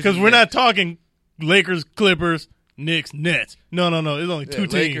 Lakers. Because we're not talking Lakers, Clippers, Knicks, Nets. No. There's only 2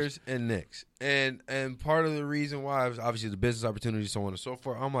 teams. Lakers and Knicks. And part of the reason why is obviously the business opportunities, so on and so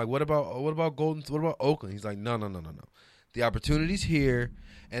forth. I'm like, what about Golden? What about Oakland? He's like, no. The opportunity's here,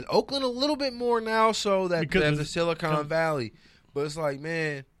 and Oakland a little bit more now, so that because the Silicon Valley. But it's like,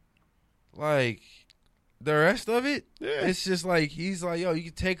 man, like. The rest of it, it's just like, he's like, yo, you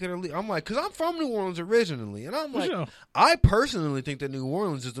can take it or leave. I'm like, because I'm from New Orleans originally. And I'm like, I personally think that New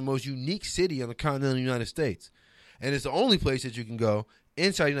Orleans is the most unique city on the continental United States. And it's the only place that you can go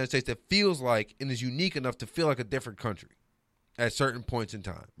inside the United States that feels like and is unique enough to feel like a different country at certain points in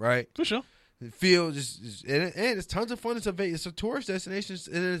time, right? For sure. It feels and it's tons of fun. It's a tourist destination,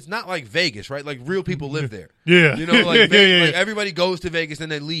 and it's not like Vegas, right? Like real people live there. Yeah, you know, like, like everybody goes to Vegas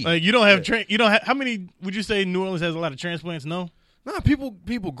and then leave. Like you don't have how many? Would you say New Orleans has a lot of transplants? No. No,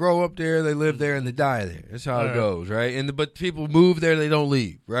 people grow up there, they live there, and they die there. That's how it goes, right? But people move there, they don't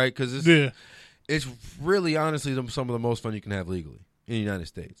leave, right? Because it's really, honestly, some of the most fun you can have legally in the United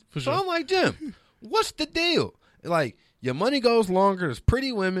States. For sure. So I'm like, Jim, what's the deal? Like, your money goes longer. There's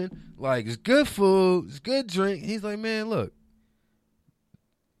pretty women. Like, it's good food. It's good drink. He's like, man, look,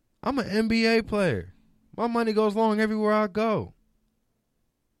 I'm an NBA player. My money goes long everywhere I go.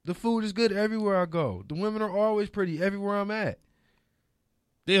 The food is good everywhere I go. The women are always pretty everywhere I'm at.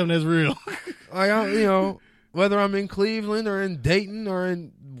 Damn, that's real. Whether I'm in Cleveland or in Dayton or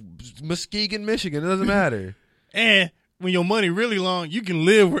in Muskegon, Michigan, it doesn't matter. And when your money really long, you can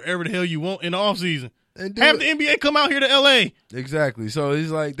live wherever the hell you want in the off season. Have the NBA come out here to LA. Exactly. So he's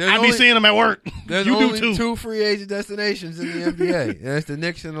like, I be seeing them at work. There's you only do too. 2 free agent destinations in the NBA, and that's the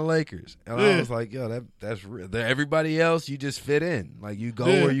Knicks and the Lakers. And I was like, yo, that's real. Everybody else, you just fit in. Like, you go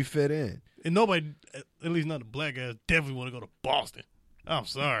where you fit in. And nobody, at least not the black guys, definitely want to go to Boston. I'm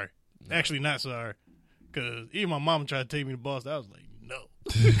sorry. Actually, not sorry. Because even my mom tried to take me to Boston. I was like, no.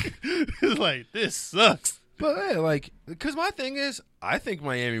 It's like, this sucks. But hey, like, because my thing is, I think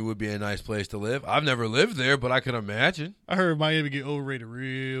Miami would be a nice place to live. I've never lived there, but I can imagine. I heard Miami get overrated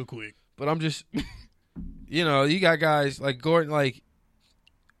real quick. But I'm just, you got guys like Gordon. Like,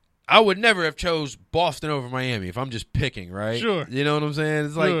 I would never have chose Boston over Miami if I'm just picking, right? Sure. You know what I'm saying?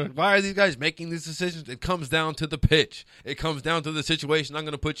 It's like, why are these guys making these decisions? It comes down to the pitch. It comes down to the situation I'm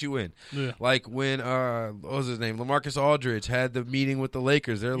going to put you in. Yeah. Like when, what was his name? LaMarcus Aldridge had the meeting with the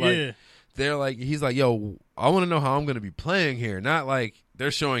Lakers. They're like, he's like, yo, I want to know how I'm going to be playing here. Not like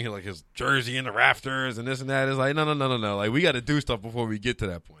they're showing him like his jersey in the rafters and this and that. It's like, no. Like, we got to do stuff before we get to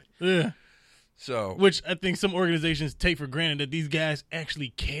that point. Yeah. So, which I think some organizations take for granted that these guys actually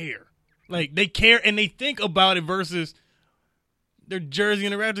care. Like, they care and they think about it versus their jersey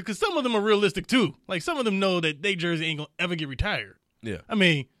in the rafters. Because some of them are realistic too. Like, some of them know that their jersey ain't going to ever get retired. Yeah. I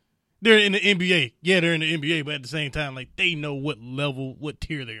mean, they're in the NBA. Yeah, they're in the NBA, but at the same time, like, they know what level, what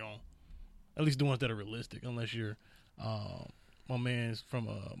tier they're on. At least the ones that are realistic, unless you're my man's from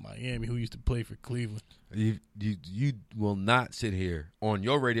Miami who used to play for Cleveland. You will not sit here on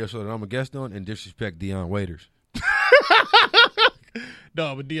your radio show that I'm a guest on and disrespect Dion Waiters.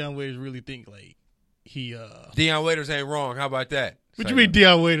 No, but Dion Waiters really think like Deion Waiters ain't wrong. How about that? What you mean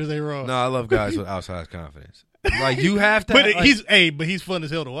Deion Waiters ain't wrong? No, I love guys with outsized confidence. Like you have to, but he's fun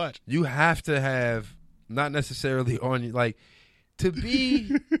as hell to watch. You have to have not necessarily on you like to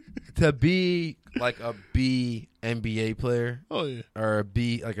be like a B NBA player. Oh yeah, or a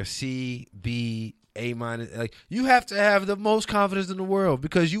B like a C B A minus. Like you have to have the most confidence in the world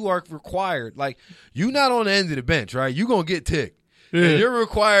because you are required. Like you not on the end of the bench, right? You gonna get ticked. Yeah. And you're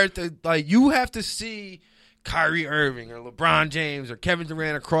required to like you have to see Kyrie Irving or LeBron James or Kevin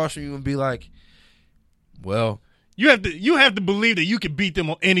Durant across from you and be like, well, you have to believe that you can beat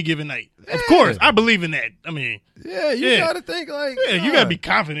them on any given night. Yeah. Of course, I believe in that. I mean, you gotta think like, you gotta be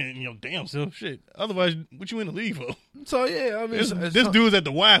confident in your damn self. Shit, otherwise, what you in the league for? So I mean, this dude's at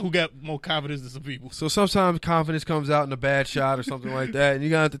the Y who got more confidence than some people. So sometimes confidence comes out in a bad shot or something like that, and you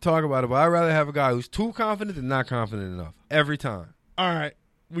gotta have to talk about it. But I'd rather have a guy who's too confident than not confident enough every time. All right,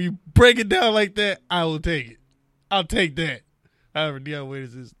 when you break it down like that, I will take it. I'll take that. However, Deion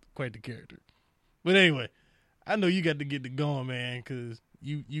Waiters is quite the character. But anyway, I know you got to get it going, man, because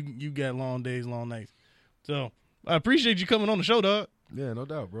you got long days, long nights. So I appreciate you coming on the show, dog. Yeah, no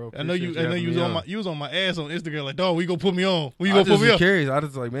doubt, bro. I know you was on my ass on Instagram, like, dog, we gonna put me on. When you gonna put me on? Curious. I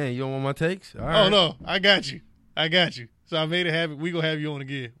was like, man, you don't want my takes? All right. Oh no, I got you. So I made it happen. We gonna have you on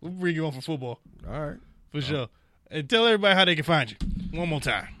again. We'll bring you on for football. All right, for sure. And tell everybody how they can find you one more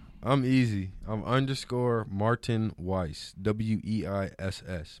time. I'm easy. I'm _ Martin Weiss.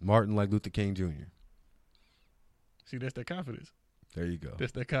 WEISS. Martin like Luther King Jr. See, that's that confidence. There you go.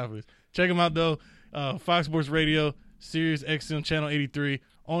 That's that confidence. Check him out, though. Fox Sports Radio, Sirius XM, Channel 83,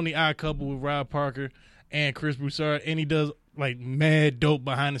 on the Odd Couple with Rob Parker and Chris Broussard. And he does, like, mad dope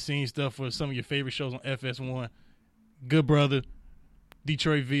behind-the-scenes stuff for some of your favorite shows on FS1. Good brother.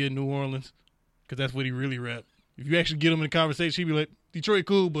 Detroit via New Orleans, because that's what he really rap. If you actually get him in a conversation, he'd be like, Detroit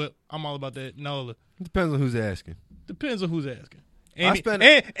cool, but I'm all about that. No, it depends on who's asking. Depends on who's asking. And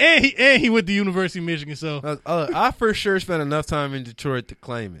he went to University of Michigan, so I for sure spent enough time in Detroit to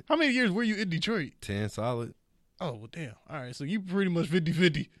claim it. How many years were you in Detroit? 10 solid. Oh, well, damn. All right, so you pretty much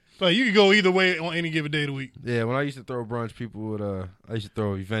 50-50. Like you could go either way on any given day of the week. Yeah, when I used to throw brunch, people would I used to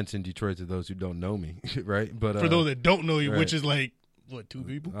throw events in Detroit to those who don't know me, right? But for those that don't know you, right. Which is like what, 2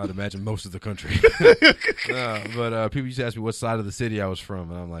 people? I'd imagine most of the country. But people used to ask me what side of the city I was from,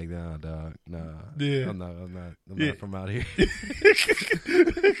 and I'm like, nah, dog, nah. Yeah. I'm not from out here.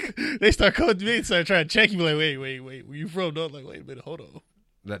 They start calling me and start trying to check you, like, wait, where you from? No, like, wait a minute, hold on.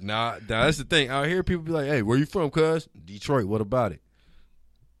 That's the thing. Out here, people be like, hey, where you from, cuz? Detroit, what about it?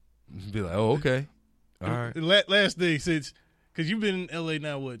 Be like, oh, okay. All right. Last thing, since, because you've been in L.A.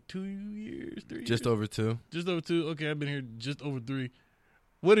 now, what, 2 years, 3 years? Just over 2. Just over 2. Okay, I've been here just over 3.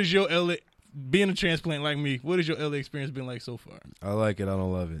 What is your L.A., being a transplant like me, what has your L.A. experience been like so far? I like it. I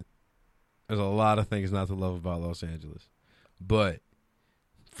don't love it. There's a lot of things not to love about Los Angeles. But,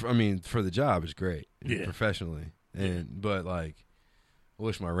 for the job, it's great. Yeah. Professionally. But, like, I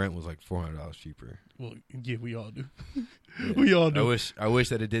wish my rent was like $400 cheaper. Well, yeah, we all do. Yeah. We all do. I wish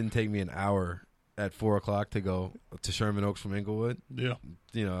that it didn't take me an hour at 4:00 to go to Sherman Oaks from Inglewood. Yeah.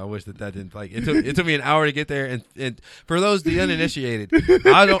 I wish that didn't it took me an hour to get there. And for those the uninitiated,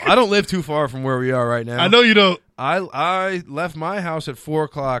 I don't live too far from where we are right now. I know you don't. I left my house at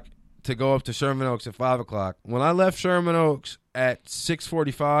 4:00 to go up to Sherman Oaks at 5:00. When I left Sherman Oaks at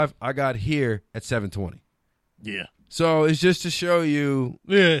 6:45, I got here at 7:20. Yeah. So it's just to show you,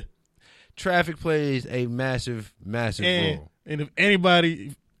 traffic plays a massive, massive role. And if any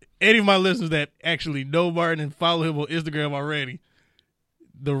of my listeners that actually know Martin and follow him on Instagram already,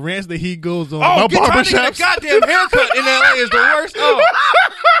 the rants that he goes on about barbershops. The goddamn haircut in LA is the worst. Man.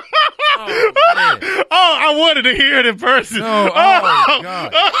 I wanted to hear it in person. No,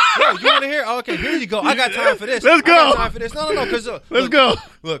 God. Yo, you want to hear? Okay, here you go. I got time for this. Let's go. I got time for this. No, because let's go.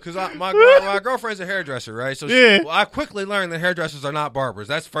 Look, because my girlfriend's a hairdresser, right? So I quickly learned that hairdressers are not barbers.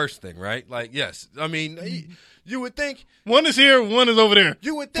 That's the first thing, right? Like, yes. I mean, you would think one is here, one is over there.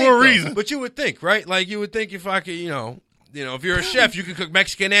 You would think for a reason, but you would think, right? Like, you would think if I could, if you're a chef, you can cook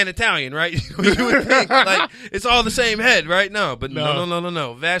Mexican and Italian, right? You would think like it's all the same head, right? No, but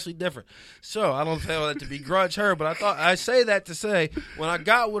no, vastly different. So I don't say all that to begrudge her, but I say that to say when I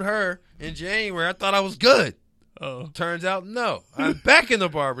got with her in January, I thought I was good. Turns out, no, I'm back in the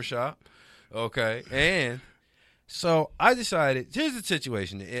barbershop. Okay, and so I decided, here's the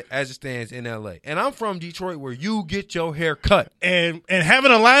situation as it stands in L.A. And I'm from Detroit where you get your hair cut. And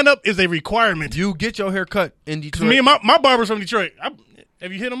having a lineup is a requirement. You get your hair cut in Detroit. Me and my barber's from Detroit.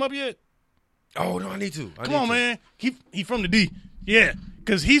 Have you hit him up yet? Oh, no, I need to. Come on, man. He from the D. Yeah,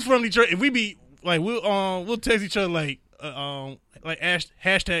 because he's from Detroit. If we be, like, we'll text each other, like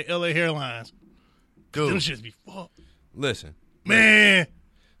hashtag LA hairlines. Them shits be fucked. Listen. Man.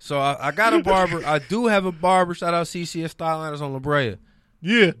 So I got a barber. I do have a barber. Shout out CCS Styliners on La Brea.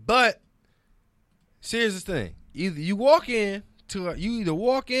 Yeah. But here's the thing. You either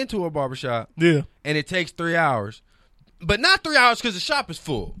walk into a barbershop. Yeah. And it takes 3 hours. But not 3 hours because the shop is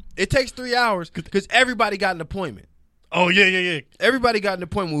full. It takes 3 hours because everybody got an appointment. Oh, yeah. Everybody got an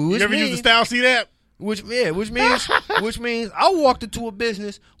appointment. You ever use the Style Seat app? Which means I walked into a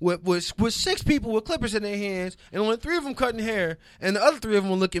business with 6 people with clippers in their hands, and only 3 of them cutting hair, and the other 3 of them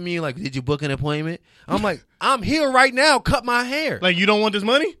will look at me like, "Did you book an appointment?" I'm like, "I'm here right now. Cut my hair." Like, you don't want this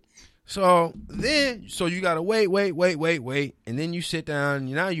money? So you gotta wait, and then you sit down.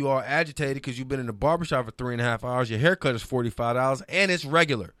 And now you are agitated because you've been in the barbershop for 3.5 hours. Your haircut is $45, and it's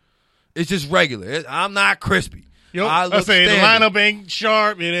regular. It's just regular. I'm not crispy. Yo, I say the lineup ain't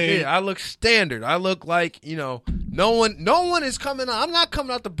sharp. It ain't. Yeah, I look standard. I look like, no one is coming out. I'm not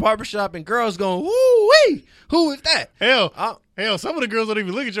coming out the barbershop and girls going, woo-wee, who is that? Hell, some of the girls don't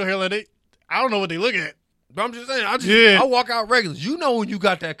even look at your hair like I don't know what they look at. But I'm just saying, I walk out regular. You know when you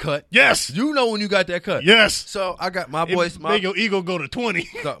got that cut. Yes. You know when you got that cut. Yes. So I got my boys. Make your ego go to 20.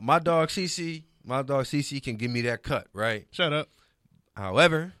 So my dog CC can give me that cut, right? Shut up.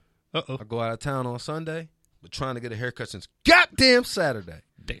 However, I go out of town on Sunday. Been trying to get a haircut since goddamn Saturday.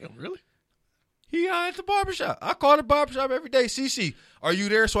 Damn, really? He out at the barbershop. I call the barbershop every day. CC, are you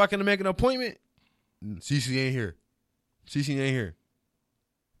there so I can make an appointment? CC ain't here.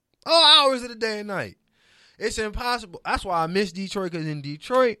 All hours of the day and night. It's impossible. That's why I miss Detroit, because in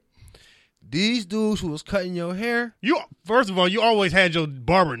Detroit, these dudes who was cutting your hair. First of all, you always had your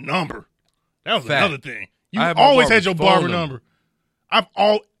barber number. That was another thing. You always always had your barber number.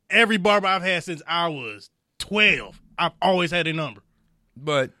 Every barber I've had since I was 12, I've always had a number.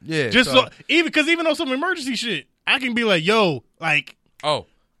 But yeah, even though some emergency shit, I can be like, yo, like,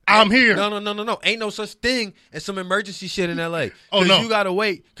 I'm here. No. Ain't no such thing as some emergency shit in LA. Oh, no. You gotta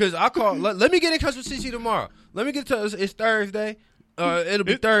wait. Because I call. Let me get in touch with CC tomorrow. Let me get in touch. It's Thursday. It'll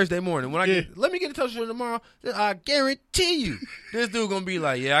be Thursday morning. Let me get in touch with him tomorrow. I guarantee you, this dude gonna be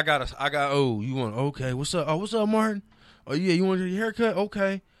like, yeah, I got. Oh, you want? Okay, what's up? Oh, what's up, Martin? Oh yeah, you want your haircut?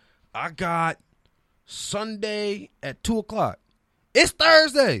 Okay, I got Sunday at 2:00. It's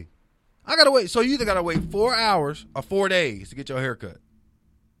Thursday. I gotta wait. So you either gotta wait 4 hours or 4 days to get your haircut.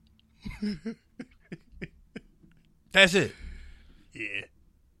 That's it. Yeah,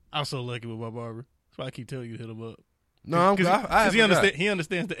 I'm so lucky with my barber. That's why I keep telling you to hit him up. No, because he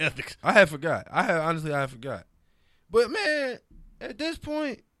understands the ethics. I had forgot. Honestly, I forgot. But man, at this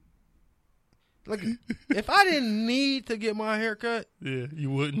point, like, if I didn't need to get my hair cut, yeah, you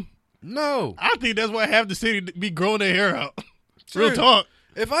wouldn't. No, I think that's why half the city be growing their hair out. Real talk.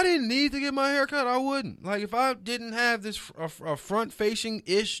 If I didn't need to get my hair cut, I wouldn't. Like, if I didn't have this a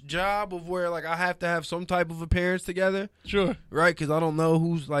front-facing-ish job of where, like, I have to have some type of appearance together. Sure. Right? Because I don't know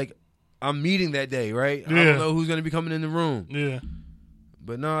who's, like, I'm meeting that day, right? Yeah. I don't know who's going to be coming in the room. Yeah.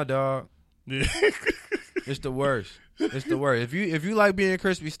 But nah, dog. Yeah. It's the worst. It's the worst. If you like being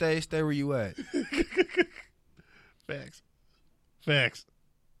crispy, stay where you at. Facts.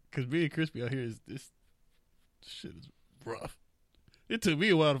 Because being crispy out here this shit is rough. It took me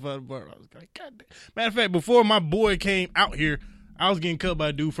a while to find a barber. I was like, God damn. Matter of fact, before my boy came out here, I was getting cut by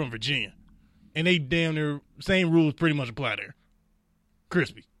a dude from Virginia. And they damn near same rules pretty much apply there.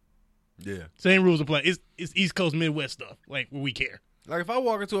 Crispy. Yeah. Same rules apply. It's East Coast, Midwest stuff. Like, where we care. Like, if I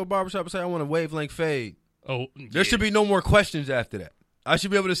walk into a barbershop and say I want a wavelength fade, there should be no more questions after that. I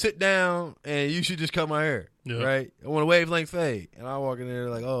should be able to sit down and you should just cut my hair. Yeah. Right? I want a wavelength fade. And I walk in there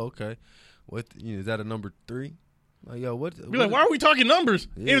like, oh, okay. What? Is that a number 3? Like, yo, what? Be like, why are we talking numbers?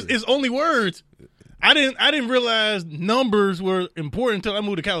 Yeah. It's only words. I didn't realize numbers were important until I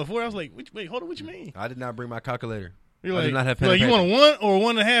moved to California. I was like, wait, hold on, what you mean? I did not bring my calculator. You're like, I did not have pen like, and you paper. want a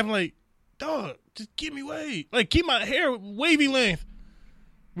 1 or 1.5? I'm like, dog, just give me wave. Like, keep my hair wavy length.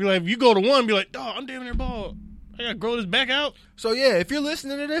 Be like, if you go to 1, be like, dog, I'm damn near bald. I gotta grow this back out. So yeah, if you're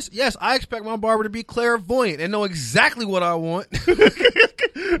listening to this, yes, I expect my barber to be clairvoyant and know exactly what I want.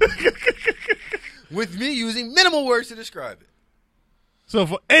 With me using minimal words to describe it. So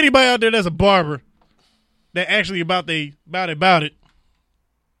for anybody out there that's a barber that actually about it,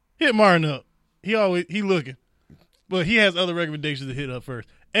 hit Martin up. He looking. But he has other recommendations to hit up first.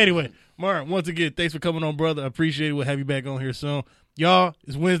 Anyway, Martin, once again, thanks for coming on, brother. I appreciate it. We'll have you back on here soon. Y'all,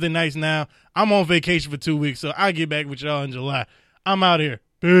 it's Wednesday nights now. I'm on vacation for 2 weeks, so I'll get back with y'all in July. I'm out here.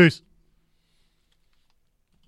 Peace.